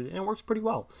getting nauseous, and it works pretty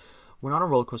well. When on a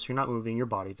roller coaster, you're not moving your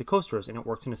body. The coaster is, and it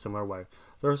works in a similar way.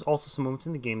 There's also some moments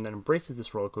in the game that embraces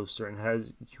this roller coaster and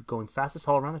has you going fast as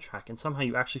hell around the track, and somehow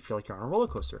you actually feel like you're on a roller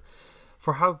coaster.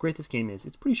 For how great this game is,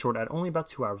 it's pretty short at only about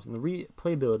 2 hours, and the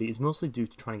replayability is mostly due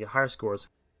to trying to get higher scores.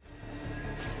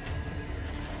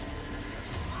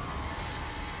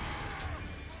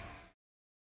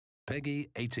 Peggy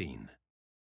 18.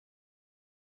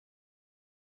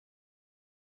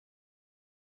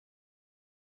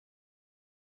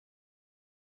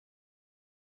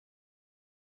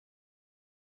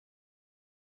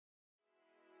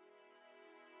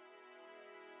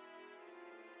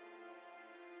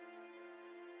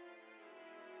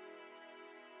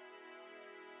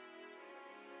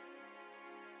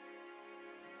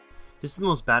 This is the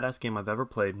most badass game I've ever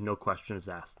played, no question is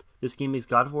asked. This game makes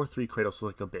God of War 3 Kratos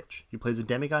look like a bitch. You play as a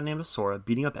demigod named Sora,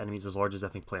 beating up enemies as large as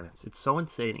effing planets. It's so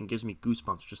insane and gives me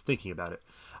goosebumps just thinking about it.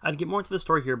 I'd get more into the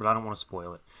story here, but I don't want to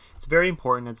spoil it. It's very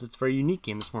important as it's a very unique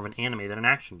game that's more of an anime than an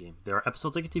action game. There are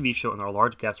episodes like a TV show and there are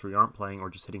large gaps where you aren't playing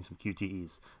or just hitting some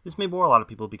QTEs. This may bore a lot of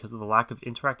people because of the lack of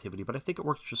interactivity, but I think it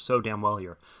works just so damn well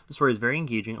here. The story is very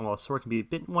engaging, and while Sora can be a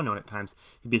bit one-note at times,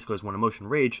 he basically has one emotion,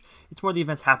 rage, it's more the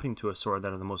events happening to a Sora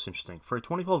that are the most interesting. For a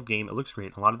 2012 game, it looks great,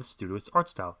 and a lot of this is due to its art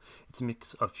style. It's a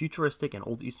mix of futuristic and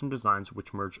old Eastern designs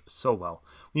which merge so well.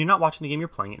 When you're not watching the game, you're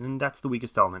playing it, and that's the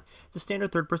weakest element. It's a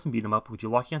standard third-person beat-em-up with you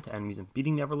locking onto enemies and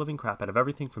beating the ever-living crap out of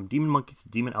everything from demon monkeys to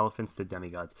demon elephants to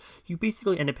demigods. You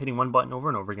basically end up hitting one button over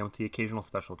and over again with the occasional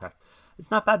special attack.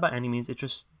 It's not bad by any means, it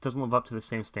just doesn't live up to the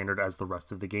same standard as the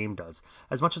rest of the game does.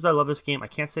 As much as I love this game, I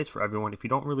can't say it's for everyone. If you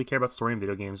don't really care about story in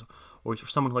video games, or if you're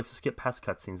someone who likes to skip past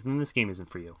cutscenes, then this game isn't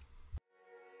for you.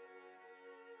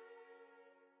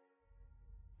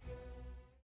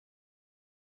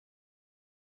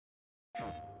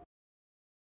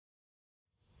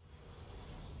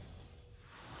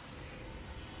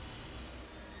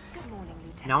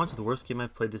 Now into the worst game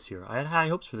I've played this year. I had high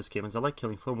hopes for this game as I like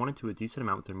Killing Floor 1 and 2 a decent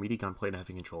amount with their meaty gunplay and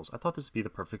heavy controls. I thought this would be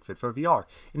the perfect fit for VR.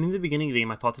 And in the beginning of the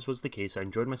game I thought this was the case. I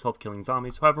enjoyed myself killing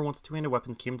zombies, however once two-handed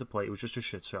weapons came into play it was just a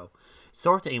shit show. It's so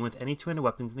hard to aim with any two-handed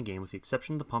weapons in the game with the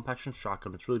exception of the pump action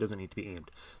shotgun which really doesn't need to be aimed.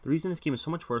 The reason this game is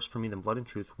so much worse for me than Blood and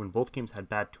Truth when both games had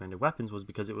bad two-handed weapons was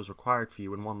because it was required for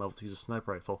you in one level to use a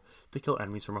sniper rifle to kill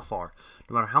enemies from afar.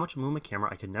 No matter how much I moved my camera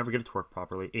I could never get it to work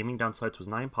properly. Aiming down sights was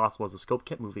nigh impossible as the scope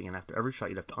kept moving and after every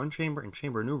shot you'd have to unchamber and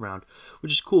chamber a new round,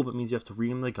 which is cool but means you have to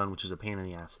re-aim the gun, which is a pain in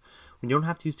the ass. When you don't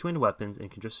have to use two-handed weapons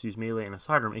and can just use melee and a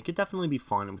sidearm, it could definitely be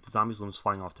fun, and with the zombies' limbs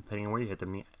flying off depending on where you hit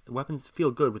them, the weapons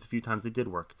feel good with the few times they did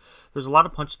work. There's a lot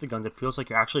of punch to the gun that feels like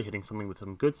you're actually hitting something with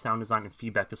some good sound design and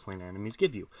feedback the slain enemies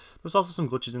give you. There's also some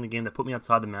glitches in the game that put me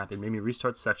outside the map and made me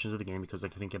restart sections of the game because I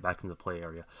couldn't get back into the play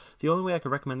area. The only way I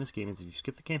could recommend this game is if you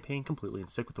skip the campaign completely and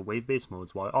stick with the wave-based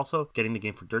modes while also getting the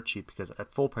game for dirt cheap because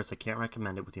at full price I can't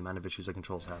recommend it with the amount of issues the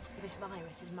controls have. This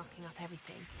virus is mucking up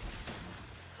everything.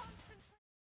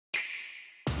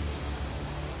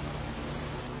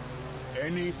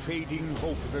 Any fading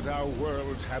hope that our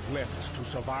worlds have left to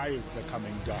survive the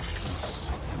coming darkness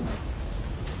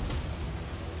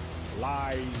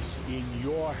lies in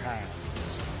your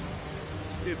hands.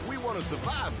 If we want to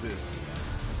survive this,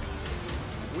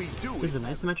 we do it. This is an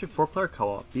isometric 4-player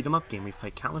co-op beat-em-up game where you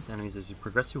fight countless enemies as you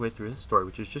progress your way through the story,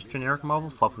 which is just generic Marvel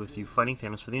fluff with you fighting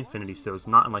Thanos for the Infinity Stones,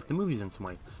 not unlike the movies in some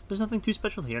way. There's nothing too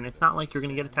special here, and it's not like you're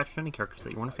going to get attached to any characters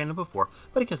that you weren't a fan of before,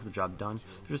 but it gets the job done.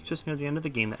 There's just twists near the end of the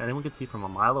game that anyone can see from a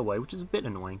mile away, which is a bit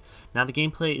annoying. Now the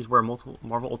gameplay is where Marvel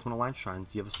Ultimate Alliance shines.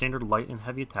 You have a standard light and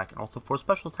heavy attack, and also 4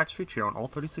 special attacks for each hero, and all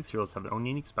 36 heroes have their own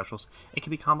unique specials, and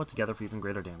can be comboed together for even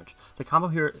greater damage. The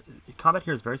combat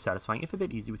here is very satisfying, if a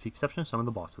bit easy, with the exception of some of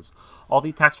the bosses. All the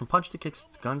attacks from punch to kicks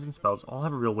to guns and spells all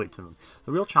have a real weight to them.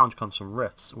 The real challenge comes from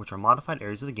rifts, which are modified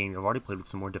areas of the game you've already played with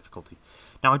some more difficulty.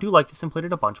 Now I do like this and played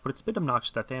it a bunch, but it's a bit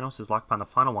obnoxious that Thanos is locked behind the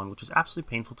final one, which is absolutely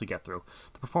painful to get through.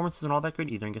 The performance isn't all that great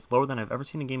either and gets lower than I've ever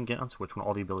seen a game get on Switch when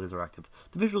all the abilities are active.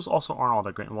 The visuals also aren't all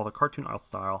that great, and while the cartoon art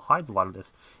style hides a lot of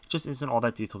this, it just isn't all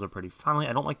that detailed or pretty. Finally,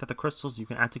 I don't like that the crystals you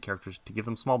can add to characters to give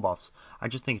them small buffs. I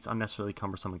just think it's unnecessarily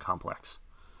cumbersome and complex.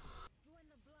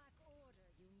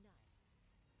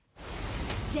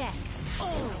 Death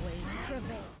always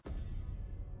prevails.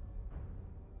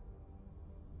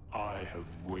 I have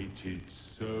waited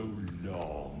so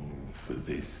long for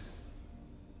this.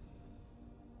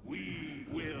 We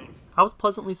will. I was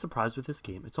pleasantly surprised with this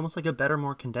game. It's almost like a better,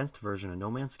 more condensed version of No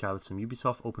Man's Sky with some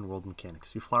Ubisoft open world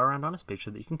mechanics. You fly around on a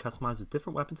spaceship that you can customize with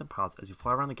different weapons and pilots as you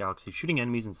fly around the galaxy, shooting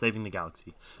enemies and saving the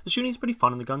galaxy. The shooting is pretty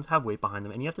fun and the guns have weight behind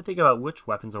them, and you have to think about which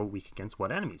weapons are weak against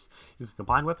what enemies. You can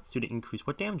combine weapons to increase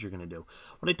what damage you're going to do.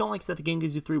 What I don't like is that the game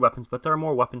gives you 3 weapons, but there are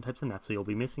more weapon types than that, so you'll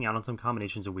be missing out on some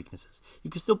combinations of weaknesses.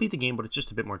 You can still beat the game, but it's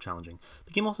just a bit more challenging.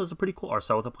 The game also has a pretty cool art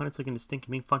style with the planets looking distinct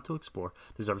and being fun to explore.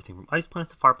 There's everything from ice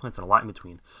planets to fire planets and a lot in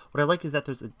between. What I like is that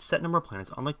there's a set number of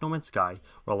planets, unlike No Man's Sky,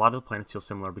 where a lot of the planets feel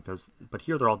similar, but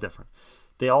here they're all different.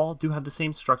 They all do have the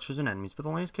same structures and enemies, but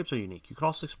the landscapes are unique. You can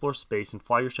also explore space and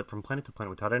fly your ship from planet to planet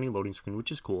without any loading screen,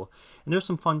 which is cool. And there's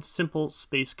some fun, simple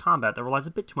space combat that relies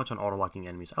a bit too much on auto-locking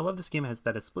enemies. I love this game as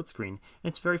split screen,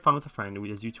 and it's very fun with a friend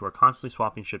as you two are constantly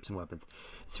swapping ships and weapons.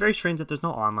 It's very strange that there's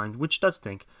no online, which does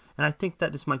stink, and I think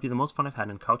that this might be the most fun I've had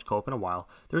in couch co-op in a while.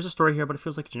 There's a story here, but it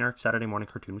feels like a generic Saturday morning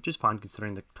cartoon, which is fine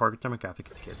considering the target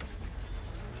demographic is kids.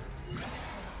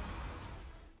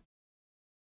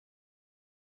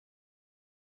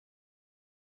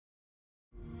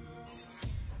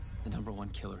 The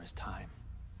 #1 killer is time.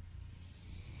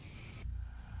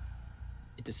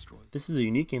 it destroys. This is a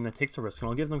unique game that takes a risk, and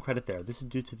I'll give them credit there. This is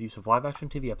due to the use of live-action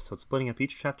TV episodes, splitting up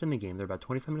each chapter in the game. They're about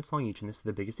 25 minutes long each, and this is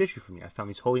the biggest issue for me. I found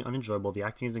these wholly unenjoyable. The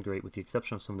acting isn't great, with the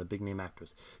exception of some of the big-name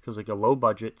actors. It feels like a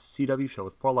low-budget CW show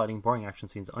with poor lighting, boring action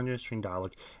scenes, uninteresting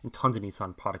dialogue, and tons of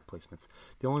Nissan product placements.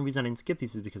 The only reason I didn't skip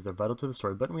these is because they're vital to the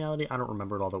story, but in reality, I don't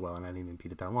remember it all that well, and I didn't even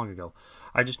beat it that long ago.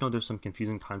 I just know there's some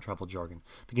confusing time travel jargon.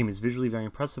 The game is visually very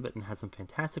impressive and has some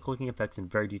fantastic-looking effects and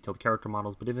very detailed character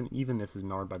models, but even this is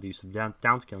marred by the use of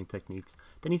downscaling techniques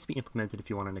that needs to be implemented if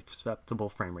you want an acceptable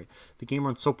frame rate. The game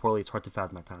runs so poorly it's hard to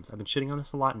fathom at times. I've been shitting on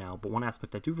this a lot now, but one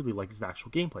aspect I do really like is the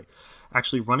actual gameplay.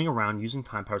 Actually running around using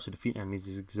time powers to defeat enemies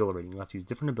is exhilarating. You have to use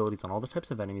different abilities on all the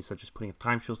types of enemies, such as putting up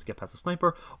time shields to get past a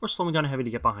sniper, or slowing down a heavy to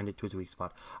get behind it to its weak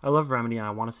spot. I love Remedy and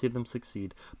I want to see them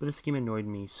succeed, but this game annoyed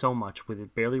me so much, with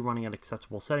it barely running at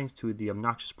acceptable settings to the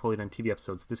obnoxious poorly done TV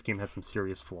episodes. This game has some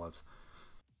serious flaws.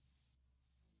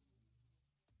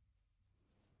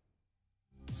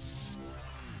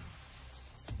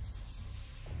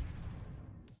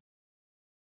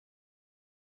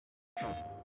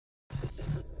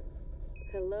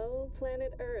 Hello,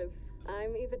 planet Earth.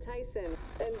 I'm Eva Tyson,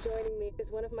 and joining me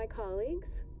is one of my colleagues,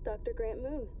 Dr. Grant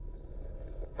Moon.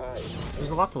 Hi. There's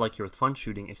a lot to like here with fun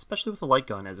shooting, especially with the light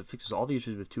gun, as it fixes all the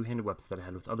issues with two-handed weapons that I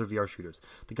had with other VR shooters.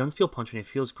 The guns feel punchy and it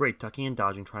feels great ducking and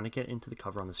dodging, trying to get into the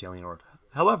cover on the salient orb.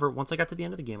 However, once I got to the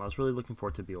end of the game, I was really looking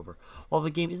forward to it to be over. While the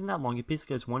game isn't that long, it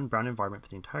basically has one brown environment for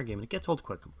the entire game, and it gets old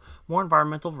quick. More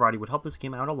environmental variety would help this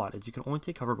game out a lot, as you can only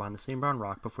take cover behind the same brown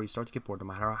rock before you start to get bored, no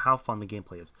matter how fun the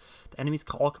gameplay is. The enemies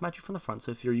all come at you from the front,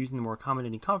 so if you're using the more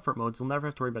accommodating comfort modes, you'll never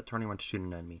have to worry about turning around to shoot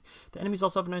an enemy. The enemies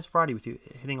also have a nice variety, with you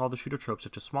hitting all the shooter tropes,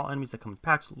 such as small enemies that come in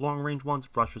packs, long-range ones,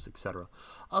 rushers, etc.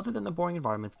 Other than the boring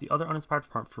environments, the other uninspired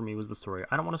part for me was the story.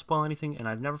 I don't want to spoil anything, and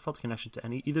I've never felt a connection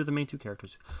to either of the main two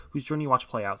characters, whose journey you watch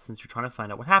play out, since you're trying to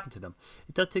find out what happened to them.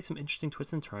 It does take some interesting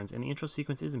twists and turns, and the intro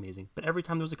sequence is amazing, but every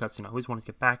time there was a cutscene, I always wanted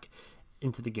to get back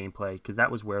into the gameplay, because that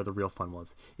was where the real fun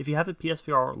was. If you have a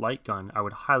PSVR light gun, I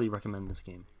would highly recommend this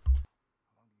game.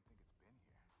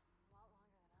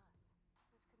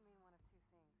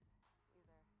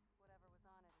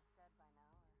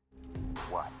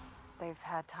 What? They've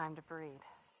had time to breed.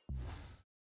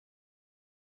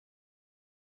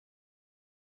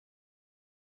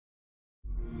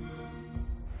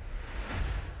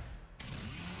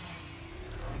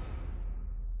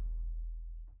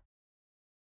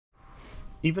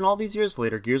 Even all these years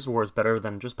later, Gears of War is better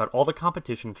than just about all the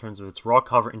competition in terms of its raw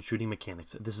cover and shooting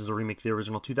mechanics. This is a remake of the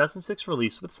original 2006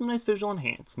 release with some nice visual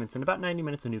enhancements and about 90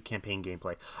 minutes of new campaign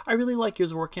gameplay. I really like Gears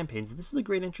of War campaigns. This is a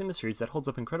great entry in the series that holds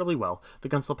up incredibly well. The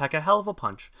guns still pack a hell of a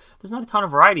punch. There's not a ton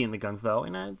of variety in the guns though,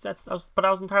 and I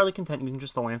was entirely content using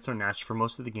just the Lancer and Nash for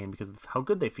most of the game because of how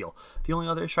good they feel. The only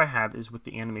other issue I have is with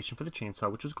the animation for the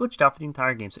chainsaw, which was glitched out for the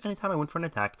entire game, so anytime I went for an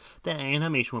attack, the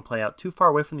animation would play out too far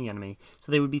away from the enemy,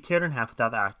 so they would be teared in half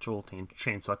without the actual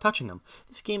chainsaw touching them.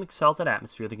 This game excels at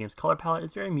atmosphere. The game's color palette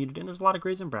is very muted and there's a lot of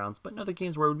grays and browns, but in other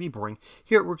games where it would be boring,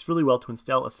 here it works really well to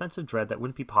instill a sense of dread that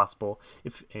wouldn't be possible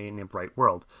if in a bright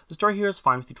world. The story here is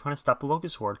fine with you trying to stop the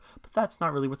Locust Horde, but that's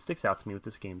not really what sticks out to me with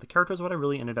this game. The characters are what I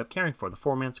really ended up caring for. The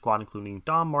four-man squad, including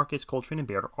Dom, Marcus, Coltrane, and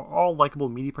Baird, are all likable,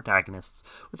 meaty protagonists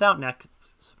without necks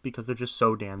because they're just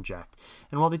so damn jacked.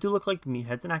 And while they do look like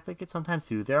meatheads and act like it sometimes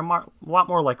too, they're a lot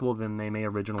more likable than they may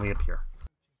originally appear.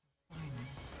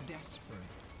 Desperate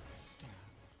stab.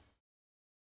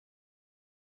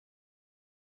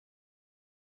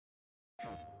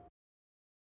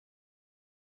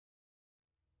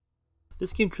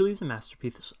 This game truly is a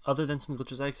masterpiece, other than some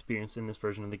glitches I experienced in this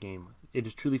version of the game. It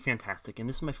is truly fantastic, and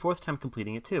this is my 4th time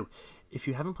completing it too. If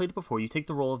you haven't played it before, you take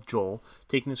the role of Joel,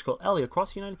 taking this girl Ellie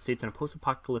across the United States in a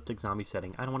post-apocalyptic zombie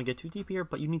setting. I don't want to get too deep here,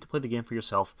 but you need to play the game for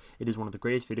yourself. It is one of the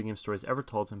greatest video game stories ever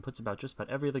told, and puts just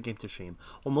about every other game to shame.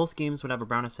 While most games would have a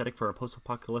brown aesthetic for a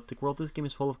post-apocalyptic world, this game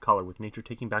is full of color, with nature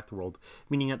taking back the world,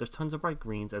 meaning that there's tons of bright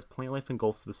greens as plant life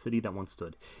engulfs the city that once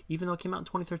stood. Even though it came out in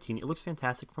 2013, it looks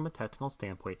fantastic from a technical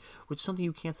standpoint, which is something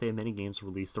you can't say of many games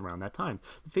released around that time.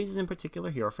 The phases in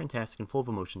particular here are fantastic and full of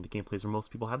emotion. The gameplay is where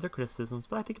most people have their criticisms,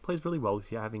 but I think it plays really well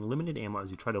if you're having limited ammo as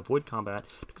you try to avoid combat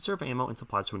to conserve ammo and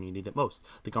supplies when you need it most.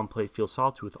 The gunplay feels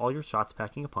solid too, with all your shots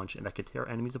packing a punch and that could tear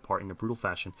enemies apart in a brutal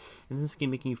fashion, and this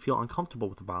game making you feel uncomfortable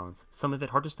with the violence. Some of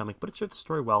it hard to stomach, but it serves the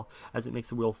story well as it makes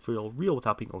the world feel real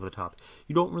without being over the top.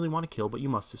 You don't really want to kill, but you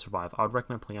must to survive. I would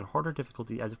recommend playing on harder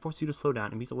difficulty as it forces you to slow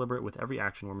down and be deliberate with every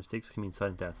action where mistakes can mean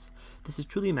sudden deaths. This is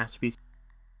truly a masterpiece.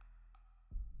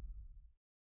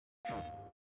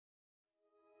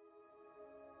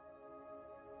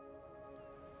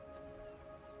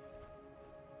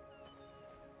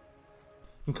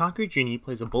 In Concrete Genie, he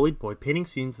plays a bullied boy painting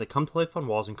scenes that come to life on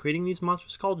walls and creating these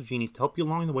monstrous called genies to help you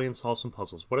along the way and solve some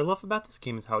puzzles. What I love about this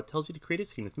game is how it tells you to create a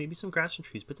scene with maybe some grass and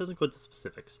trees, but doesn't go into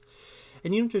specifics.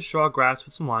 And you don't just draw grass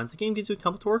with some lines, the game gives you a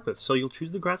template to work with, so you'll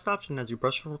choose the grass option. As you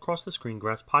brush across the screen,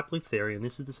 grass populates the area, and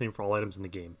this is the same for all items in the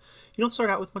game. You don't start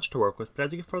out with much to work with, but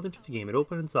as you get further into the game, it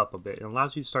opens up a bit and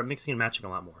allows you to start mixing and matching a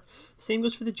lot more. The same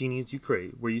goes for the genies you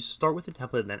create, where you start with a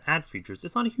template and then add features.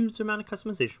 It's not a huge amount of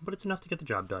customization, but it's enough to get the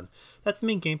job done. That's the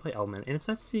main gameplay element, and it's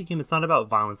nice to see a game that's not about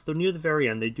violence, though near the very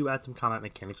end they do add some combat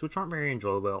mechanics which aren't very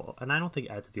enjoyable, and I don't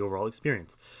think add to the overall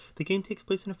experience. The game takes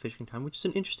place in a fishing town, which is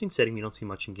an interesting setting you don't see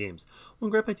much in games. One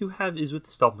gripe I do have is with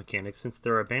the stealth mechanics, since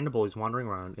there are a band of bullies wandering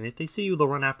around, and if they see you they'll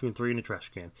run after you and throw you in a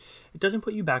trash can. It doesn't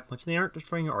put you back much, and they aren't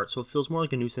destroying your art, so it feels more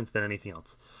like a nuisance than anything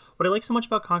else. What I like so much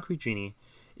about Concrete Genie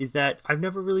is that I've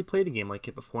never really played a game like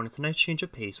it before, and it's a nice change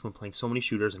of pace when playing so many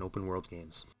shooters and open world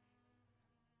games.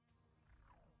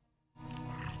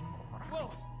 Whoa!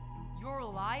 You're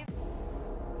alive?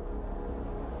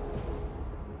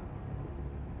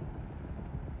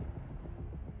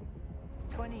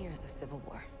 "20 years of civil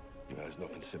war. There's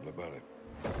nothing simple about it.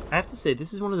 I have to say,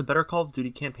 this is one of the better Call of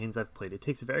Duty campaigns I've played. It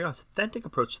takes a very authentic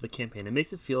approach to the campaign and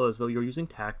makes it feel as though you're using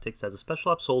tactics as a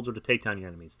special ops soldier to take down your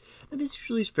enemies. Now, this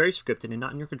usually is very scripted and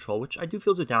not in your control, which I do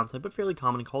feel is a downside, but fairly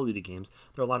common in Call of Duty games.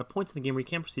 There are a lot of points in the game where you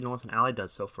can't proceed unless an ally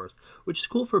does so first, which is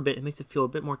cool for a bit and makes it feel a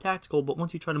bit more tactical, but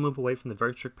once you try to move away from the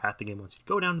very strict path the game wants you to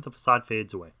go down, the facade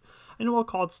fades away. I know all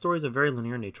Call of Duty stories are very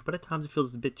linear in nature, but at times it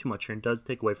feels a bit too much here and does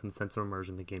take away from the sense of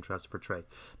immersion the game tries to portray.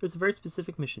 There's a very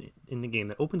specific mission in the game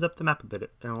that opens up the map a bit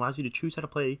and allows you to choose how to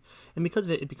play, and because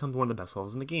of it, it becomes one of the best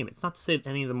levels in the game. It's not to say that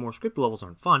any of the more scripted levels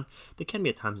aren't fun. They can be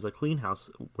at times, like Clean House,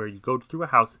 where you go through a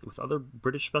house with other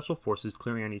British special forces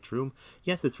clearing out each room.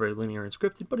 Yes, it's very linear and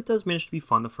scripted, but it does manage to be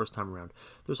fun the first time around.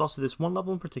 There's also this one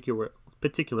level in particular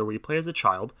where you play as a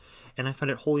child, and I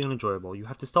find it wholly unenjoyable. You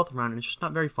have to stealth around, and it's just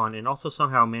not very fun, and also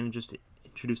somehow manages to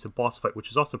introduce a boss fight, which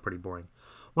is also pretty boring.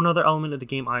 One other element of the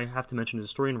game I have to mention is the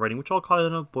story and writing, which all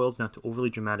kind of boils down to overly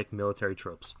dramatic military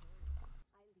tropes.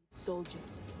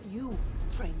 Soldiers, you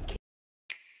train kids.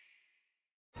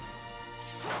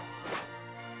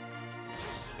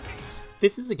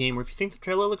 This is a game where if you think the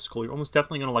trailer looks cool, you're almost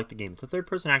definitely going to like the game. It's a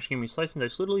third-person action game where you slice and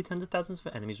dice literally tens of thousands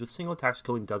of enemies with single attacks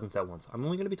killing dozens at once. I'm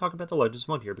only going to be talking about the Legends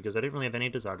mode here because I didn't really have any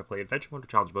desire to play adventure mode or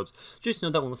challenge modes. Just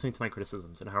know that when listening to my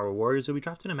criticisms, and how our warriors will be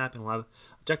dropped in a map and will have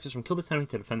objectives from kill this enemy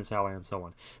to defend this ally and so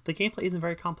on. The gameplay isn't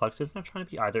very complex, it's not trying to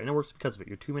be either, and it works because of it.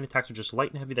 Your 2 main attacks are just light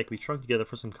and heavy that can be strung together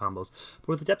for some combos, but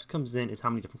where the depth comes in is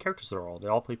how many different characters there are all. They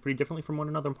all play pretty differently from one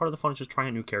another, and part of the fun is just trying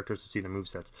out new characters to see their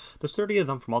movesets. There's 30 of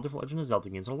them from all different Legend of Zelda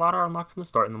games, and a lot are unlocked from the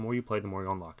start, and the more you play, the more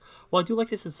you unlock. While I do like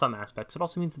this in some aspects, it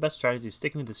also means the best strategy is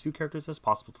sticking with as few characters as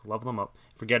possible to level them up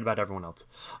and forget about everyone else.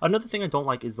 Another thing I don't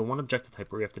like is the one objective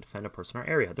type where you have to defend a person or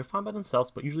area. They're fine by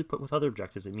themselves, but usually put with other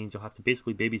objectives, it means you'll have to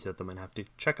basically babysit them and have to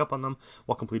check up on them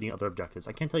while completing other objectives.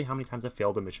 I can't tell you how many times I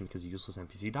failed a mission because a useless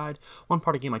NPC died. One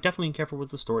part of the game I definitely didn't care for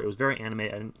was the story. It was very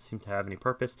animated, I didn't seem to have any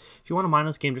purpose. If you want a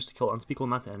mindless game just to kill unspeakable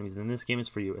amounts of enemies, then this game is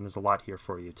for you, and there's a lot here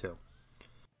for you too.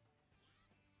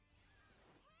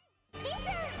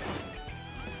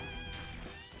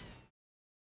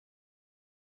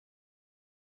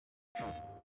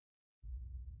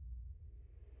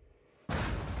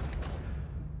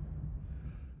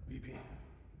 VP,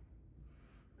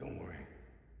 don't worry.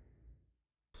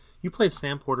 You play as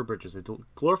Sam Porter Bridges, a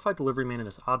glorified delivery man in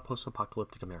this odd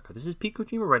post-apocalyptic America. This is Pete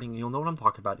Kojima writing, and you'll know what I'm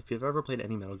talking about if you've ever played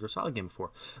any Metal Gear Solid game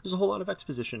before. There's a whole lot of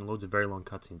exposition and loads of very long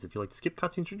cutscenes. If you like to skip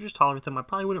cutscenes or just tolerate them, I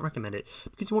probably wouldn't recommend it,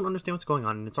 because you won't understand what's going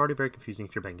on, and it's already very confusing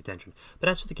if you're paying attention. But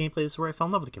as for the gameplay, this is where I fell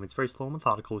in love with the game. It's very slow and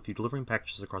methodical, with you delivering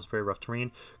packages across very rough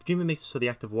terrain. Kojima makes it so the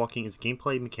act of walking is a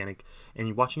gameplay mechanic, and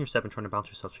you're watching your step and trying to bounce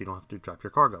yourself so you don't have to drop your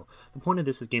cargo. The point of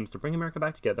this game is to bring America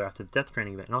back together after the Death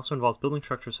Stranding event, and also involves building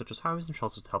structures such as highways and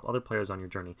shelters to help other players on your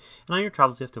journey. And on your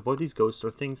travels, you have to avoid these ghosts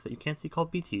or things that you can't see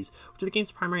called BTs, which are the game's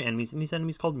primary enemies, and these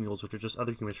enemies called mules, which are just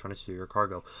other humans trying to steal your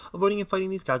cargo. Avoiding and fighting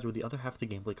these guys where the other half of the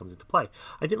gameplay comes into play.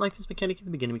 I didn't like this mechanic in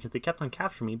the beginning because they kept on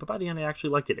capturing me, but by the end I actually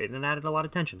liked it, and it added a lot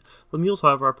of tension. The mules,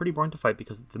 however, are pretty boring to fight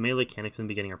because the melee mechanics in the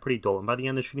beginning are pretty dull, and by the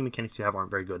end the shooting mechanics you have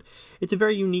aren't very good. It's a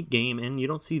very unique game, and you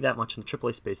don't see that much in the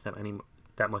AAA space that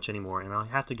much anymore, and I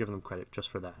have to give them credit just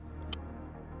for that.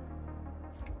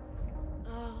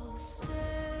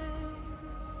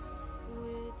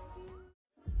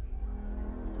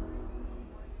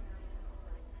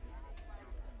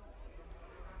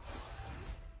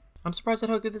 I'm surprised at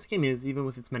how good this game is, even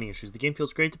with its many issues. The game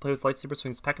feels great to play with lightsaber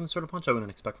swings, packing the sort of punch I wouldn't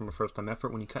expect from a first-time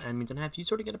effort. When you cut enemies in half, you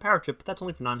sort of get a power trip, but that's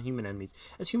only for non-human enemies,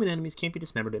 as human enemies can't be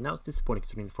dismembered, and that was disappointing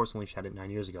considering The Force Unleashed had it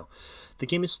 9 years ago. The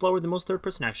game is slower than most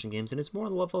third-person action games, and it's more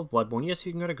on the level of Bloodborne. Yes,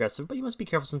 you can get aggressive, but you must be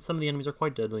careful since some of the enemies are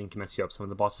quite deadly and can mess you up. Some of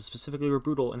the bosses specifically were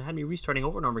brutal and had me restarting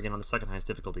over and over again on the second highest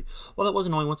difficulty. While that was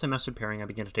annoying, once I mastered parrying, I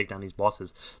began to take down these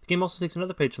bosses. The game also takes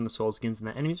another page from the Souls games in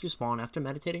that enemies respawn after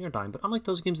meditating or dying, but unlike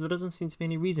those games, there doesn't seem to be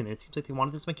any reason, and it seems like they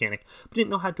wanted this mechanic, but didn't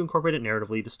know how to incorporate it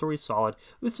narratively. The story is solid,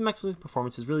 with some excellent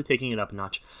performances really taking it up a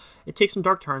notch. It takes some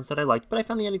dark turns that I liked, but I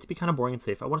found the ending to be kind of boring and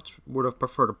safe. I would have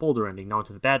preferred a bolder ending. Now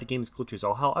into the bad, the game is glitchy as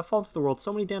all hell. I've fallen through the world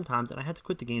so many damn times, and I had to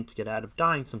quit the game to get out of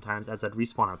dying sometimes as I'd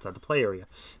respawn outside the play area.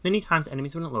 Many times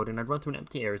enemies wouldn't load, and I'd run through an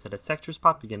empty areas that had sectors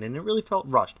pop again, and it really felt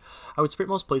rushed. I would sprint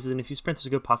most places, and if you sprint, there's a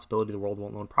good possibility the world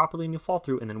won't load properly, and you'll fall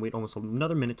through and then wait almost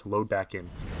another minute to load back in.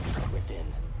 Within.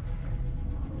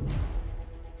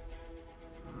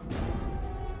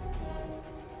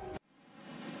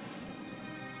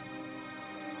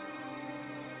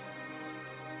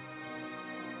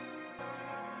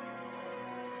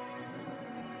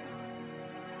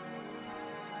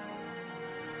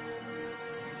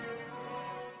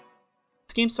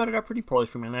 This game started out pretty poorly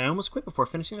for me, and I almost quit before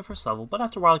finishing the first level, but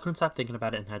after a while I couldn't stop thinking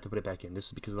about it and had to put it back in. This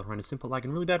is because of the horrendous input lag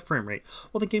and really bad frame rate.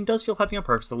 While the game does feel heavy on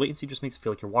purpose, the latency just makes it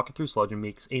feel like you're walking through sludge and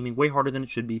makes aiming way harder than it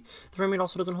should be. The frame rate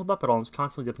also doesn't hold up at all and is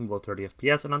constantly dipping below 30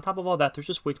 FPS, and on top of all that, there's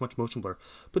just way too much motion blur.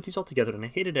 Put these all together, and I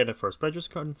hated it at first, but I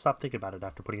just couldn't stop thinking about it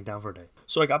after putting it down for a day.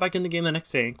 So I got back in the game the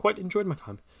next day and quite enjoyed my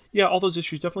time. Yeah, all those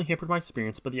issues definitely hampered my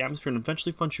experience, but the atmosphere and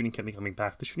eventually fun shooting kept me coming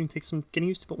back. The shooting takes some getting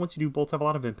used to, but once you do, bolts have a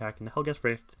lot of impact, and the Hellgas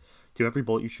react to every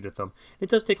bullet you shoot at them. It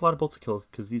does take a lot of bolts to kill,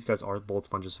 because these guys are bullet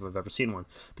sponges if I've ever seen one.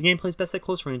 The game plays best at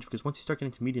close range, because once you start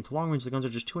getting to medium to long range, the guns are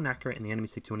just too inaccurate, and the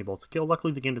enemies take too many bolts to kill.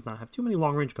 Luckily, the game does not have too many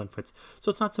long range gunfights, so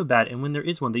it's not so bad, and when there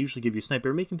is one, they usually give you a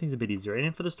sniper, making things a bit easier.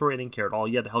 And for the story, I didn't care at all.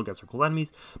 Yeah, the Hellgas are cool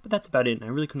enemies, but that's about it, and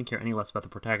I really couldn't care any less about the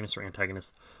protagonist or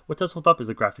antagonist. What does hold up is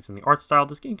the graphics and the art style.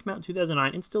 This game came out in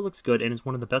 2009 and still looks good, and is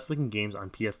one of the best looking games on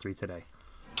PS3 today.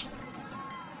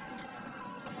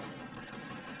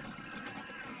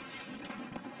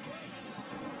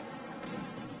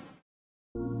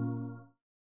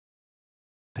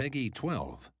 Peggy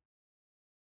 12.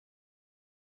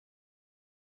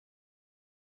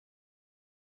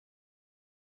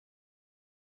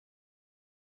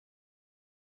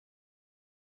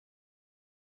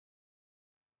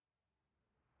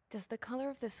 Does the color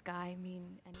of the sky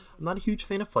mean anything? I'm not a huge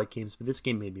fan of fight games, but this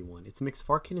game made me one. It's a mix of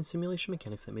arcade and simulation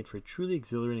mechanics that made for a truly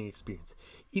exhilarating experience.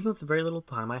 Even with the very little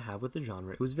time I have with the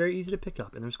genre, it was very easy to pick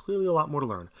up, and there's clearly a lot more to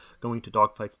learn. Going to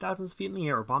dogfights thousands of feet in the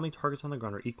air or bombing targets on the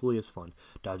ground are equally as fun.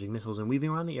 Dodging missiles and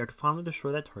weaving around the air to finally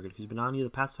destroy that target who's been on you the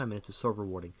past 5 minutes is so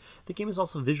rewarding. The game is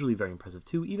also visually very impressive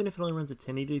too, even if it only runs at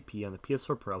 1080p on the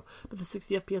PS4 Pro, but the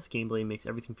 60 FPS gameplay makes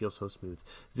everything feel so smooth.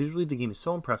 Visually, the game is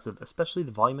so impressive, especially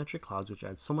the volumetric clouds, which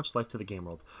add so much life to the game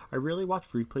world. I rarely watch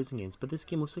replays in games, but this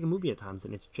game looks like a movie at times,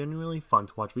 and it's genuinely fun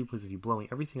to watch replays of you blowing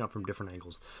everything up from different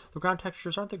angles. The ground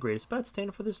textures aren't the greatest, but it's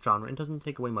standard for this genre and doesn't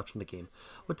take away much from the game.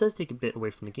 What does take a bit away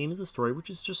from the game is the story,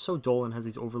 which is just so dull and has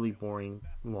these overly boring,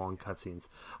 long cutscenes.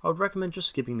 I would recommend just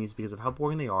skipping these because of how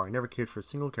boring they are. I never cared for a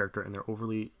single character, and they're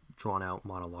overly drawn-out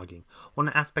monologuing. One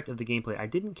aspect of the gameplay I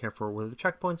didn't care for were the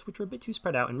checkpoints, which were a bit too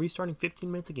spread out, and restarting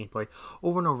 15 minutes of gameplay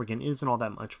over and over again isn't all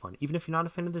that much fun. Even if you're not a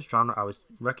fan of this genre, I would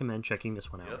recommend checking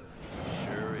this one out.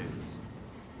 Yep, sure is.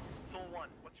 Soul 1,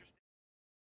 what's your...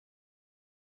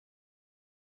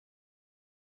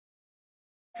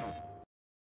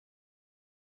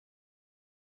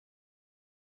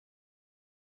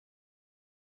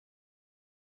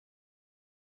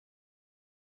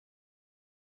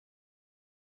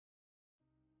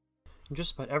 In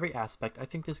just about every aspect, I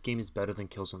think this game is better than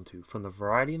Killzone 2. From the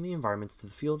variety in the environments to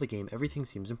the feel of the game, everything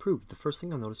seems improved. The first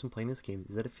thing I'll notice when playing this game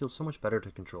is that it feels so much better to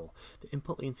control. The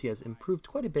input latency has improved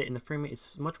quite a bit, and the frame rate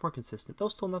is much more consistent, though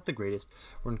still not the greatest.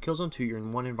 Where in Killzone 2, you're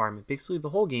in one environment basically the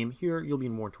whole game. Here, you'll be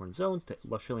in war-torn zones,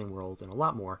 lush alien worlds, and a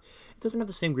lot more. It doesn't have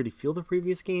the same gritty feel of the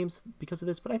previous games because of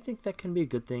this, but I think that can be a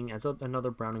good thing, as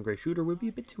another brown and gray shooter would be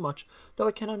a bit too much, though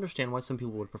I can understand why some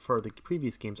people would prefer the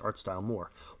previous game's art style more.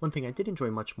 One thing I did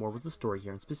enjoy much more was the story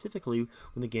here, and specifically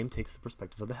when the game takes the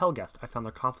perspective of the Hellgas. I found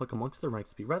their conflict amongst their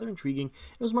ranks to be rather intriguing.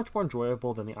 It was much more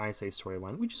enjoyable than the ISA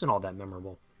storyline, which isn't all that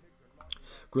memorable.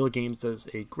 Guerrilla Games does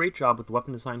a great job with the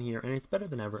weapon design here, and it's better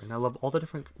than ever, and I love all the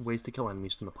different ways to kill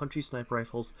enemies, from the punchy sniper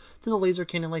rifles to the laser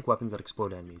cannon-like weapons that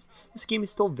explode enemies. This game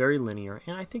is still very linear,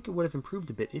 and I think it would have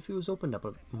improved a bit if it was opened up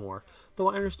more, though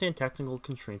I understand technical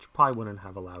constraints probably wouldn't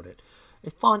have allowed it. A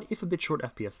fun, if a bit short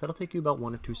FPS that'll take you about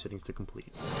 1 or 2 sittings to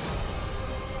complete.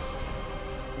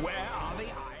 Where are the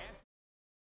IS?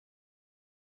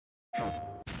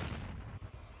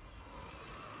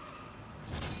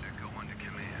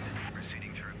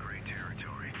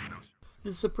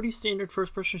 This is a pretty standard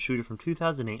first-person shooter from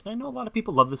 2008, and I know a lot of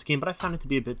people love this game, but I found it to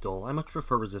be a bit dull. I much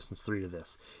prefer Resistance 3 to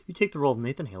this. You take the role of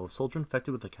Nathan Hale, a soldier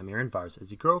infected with the Chimeran virus,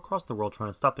 as you go across the world trying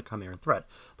to stop the Chimeran threat.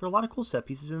 There are a lot of cool set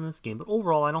pieces in this game, but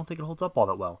overall I don't think it holds up all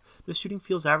that well. The shooting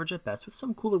feels average at best, with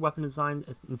some cooler weapon designs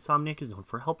as Insomniac is known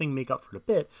for helping make up for it a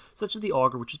bit, such as the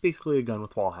Auger, which is basically a gun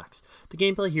with wall hacks. The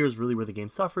gameplay here is really where the game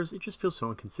suffers. It just feels so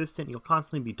inconsistent. You'll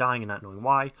constantly be dying and not knowing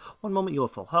why. One moment you'll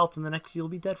have full health, and the next you'll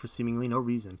be dead for seemingly no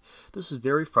reason. This is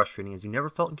very frustrating, as you never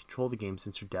felt in control of the game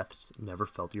since your deaths never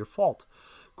felt your fault.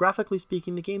 Graphically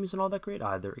speaking, the game isn't all that great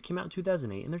either. It came out in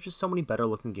 2008, and there's just so many better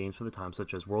looking games for the time,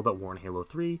 such as World at War and Halo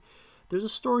 3. There's a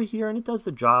story here, and it does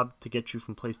the job to get you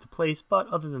from place to place, but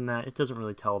other than that, it doesn't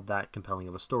really tell that compelling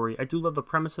of a story. I do love the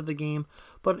premise of the game,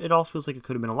 but it all feels like it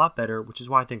could have been a lot better, which is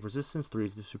why I think Resistance 3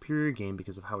 is the superior game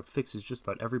because of how it fixes just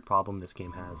about every problem this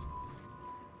game has.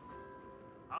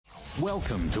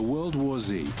 Welcome to World War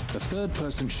Z, the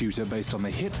third-person shooter based on the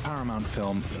hit Paramount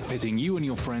film, pitting you and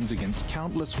your friends against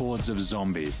countless hordes of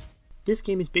zombies. This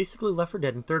game is basically Left 4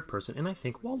 Dead in third person, and I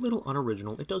think, while a little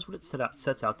unoriginal, it does what it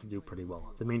sets out to do pretty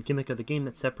well. The main gimmick of the game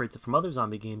that separates it from other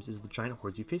zombie games is the giant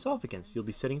hordes you face off against. You'll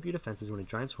be setting up your defenses when a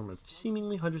giant swarm of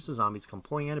seemingly hundreds of zombies come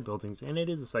pouring out of buildings, and it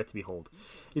is a sight to behold.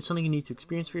 It's something you need to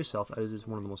experience for yourself, as it is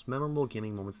one of the most memorable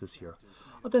gaming moments this year.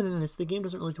 Other than this, the game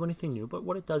doesn't really do anything new, but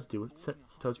what it does do, it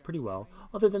does pretty well.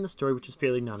 Other than the story, which is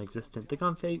fairly non-existent, the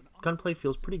gunplay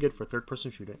feels pretty good for a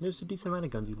third-person shooter, and there's a decent amount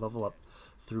of guns you level up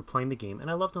through playing the game, and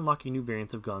I loved unlocking new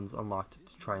variants of guns unlocked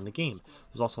to try in the game.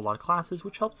 There's also a lot of classes,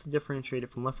 which helps to differentiate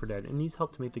it from Left 4 Dead, and these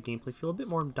help to make the gameplay feel a bit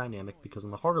more dynamic, because on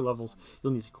the harder levels,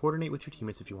 you'll need to coordinate with your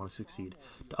teammates if you want to succeed.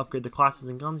 To upgrade the classes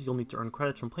and guns, you'll need to earn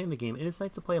credits from playing the game, and it's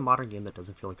nice to play a modern game that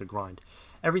doesn't feel like a grind.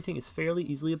 Everything is fairly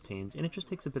easily obtained, and it just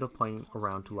takes a bit of playing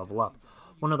around to level up.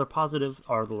 One other positive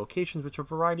are the locations, which are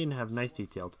variety and have nice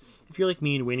details. If you're like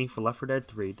me and waiting for Left 4 Dead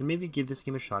 3, then maybe give this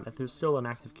game a shot if there's still an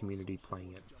active community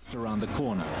playing it. Just around the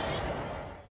corner.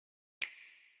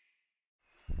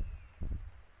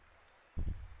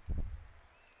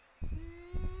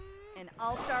 An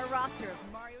all-star roster of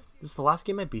Mario. This is the last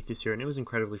game I beat this year, and it was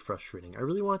incredibly frustrating. I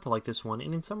really wanted to like this one,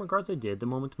 and in some regards I did. The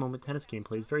moment-to-moment tennis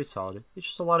gameplay is very solid. It's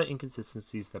just a lot of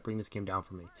inconsistencies that bring this game down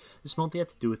for me. This mostly had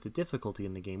to do with the difficulty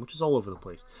in the game, which is all over the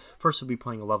place. First, we'll be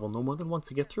playing a level no more than once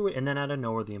to get through it, and then out of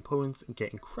nowhere, the opponents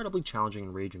get incredibly challenging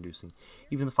and rage-inducing.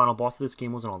 Even the final boss of this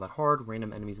game wasn't all that hard.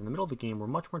 Random enemies in the middle of the game were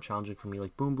much more challenging for me,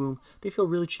 like Boom Boom. They feel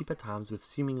really cheap at times, with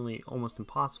seemingly almost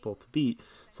impossible to beat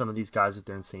some of these guys with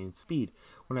their insane speed.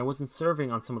 When I wasn't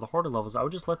serving on some of the harder levels, I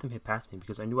would just let them hit past me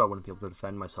because I knew I wouldn't be able to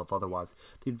defend myself otherwise.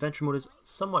 The adventure mode is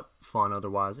somewhat fun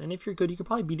otherwise, and if you're good, you could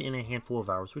probably beat it in a handful of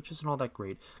hours, which isn't all that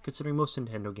great, considering most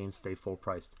Nintendo games stay full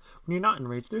priced. When you're not in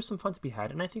Rage, there's some fun to be had,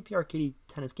 and I think the arcade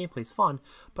tennis gameplay is fun,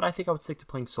 but I think I would stick to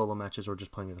playing solo matches or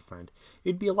just playing with a friend.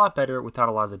 It'd be a lot better without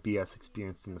a lot of the BS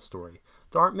experienced in the story.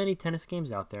 There aren't many tennis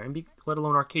games out there, and let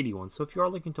alone arcadey ones, so if you are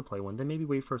looking to play one, then maybe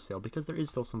wait for a sale, because there is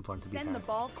still some fun to be had. Send the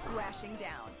ball crashing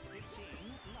down.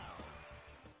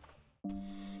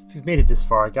 If you've made it this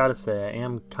far, I gotta say, I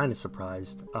am kind of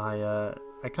surprised. I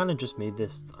kind of just made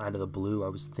this out of the blue. I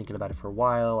was thinking about it for a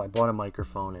while. I bought a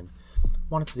microphone and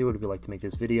wanted to see what it would be like to make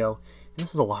this video. And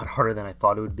this was a lot harder than I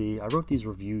thought it would be. I wrote these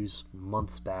reviews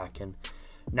months back, and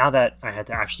now that I had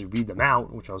to actually read them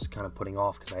out, which I was kind of putting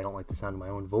off because I don't like the sound of my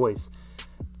own voice,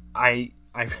 I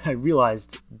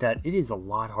realized that it is a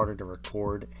lot harder to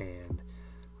record and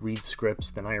read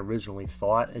scripts than I originally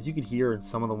thought. As you could hear in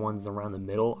some of the ones around the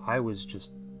middle, I was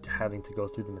just having to go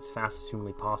through them as fast as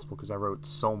humanly possible because I wrote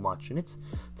so much, and it's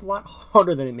a lot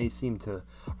harder than it may seem to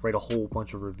write a whole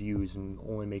bunch of reviews and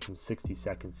only make them 60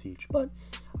 seconds each. But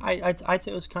I'd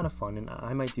say it was kind of fun, and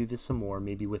I might do this some more,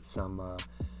 maybe with some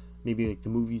maybe like the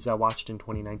movies I watched in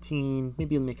 2019,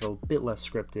 maybe make it a bit less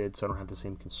scripted so I don't have the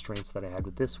same constraints that I had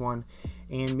with this one,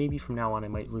 and maybe from now on I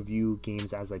might review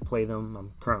games as I play them.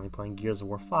 I'm currently playing Gears of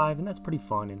War 5, and that's pretty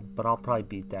fun, but I'll probably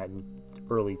beat that in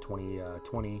early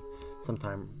 2020,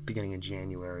 sometime beginning of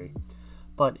January.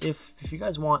 But if you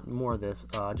guys want more of this,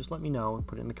 just let me know and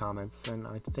put it in the comments, and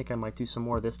I think I might do some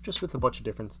more of this just with a bunch of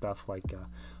different stuff like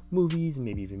movies and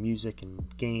maybe even music and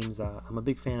games. I'm a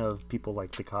big fan of people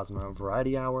like the Cosmo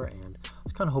Variety Hour, and I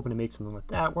was kind of hoping to make something like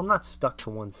that where I'm not stuck to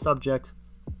one subject.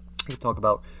 I can talk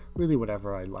about really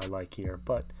whatever I like here,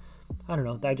 but I don't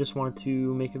know, I just wanted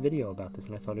to make a video about this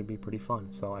and I thought it'd be pretty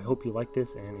fun. So I hope you like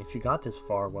this, and if you got this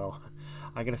far, well,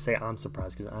 I gotta say I'm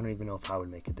surprised because I don't even know if I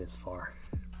would make it this far.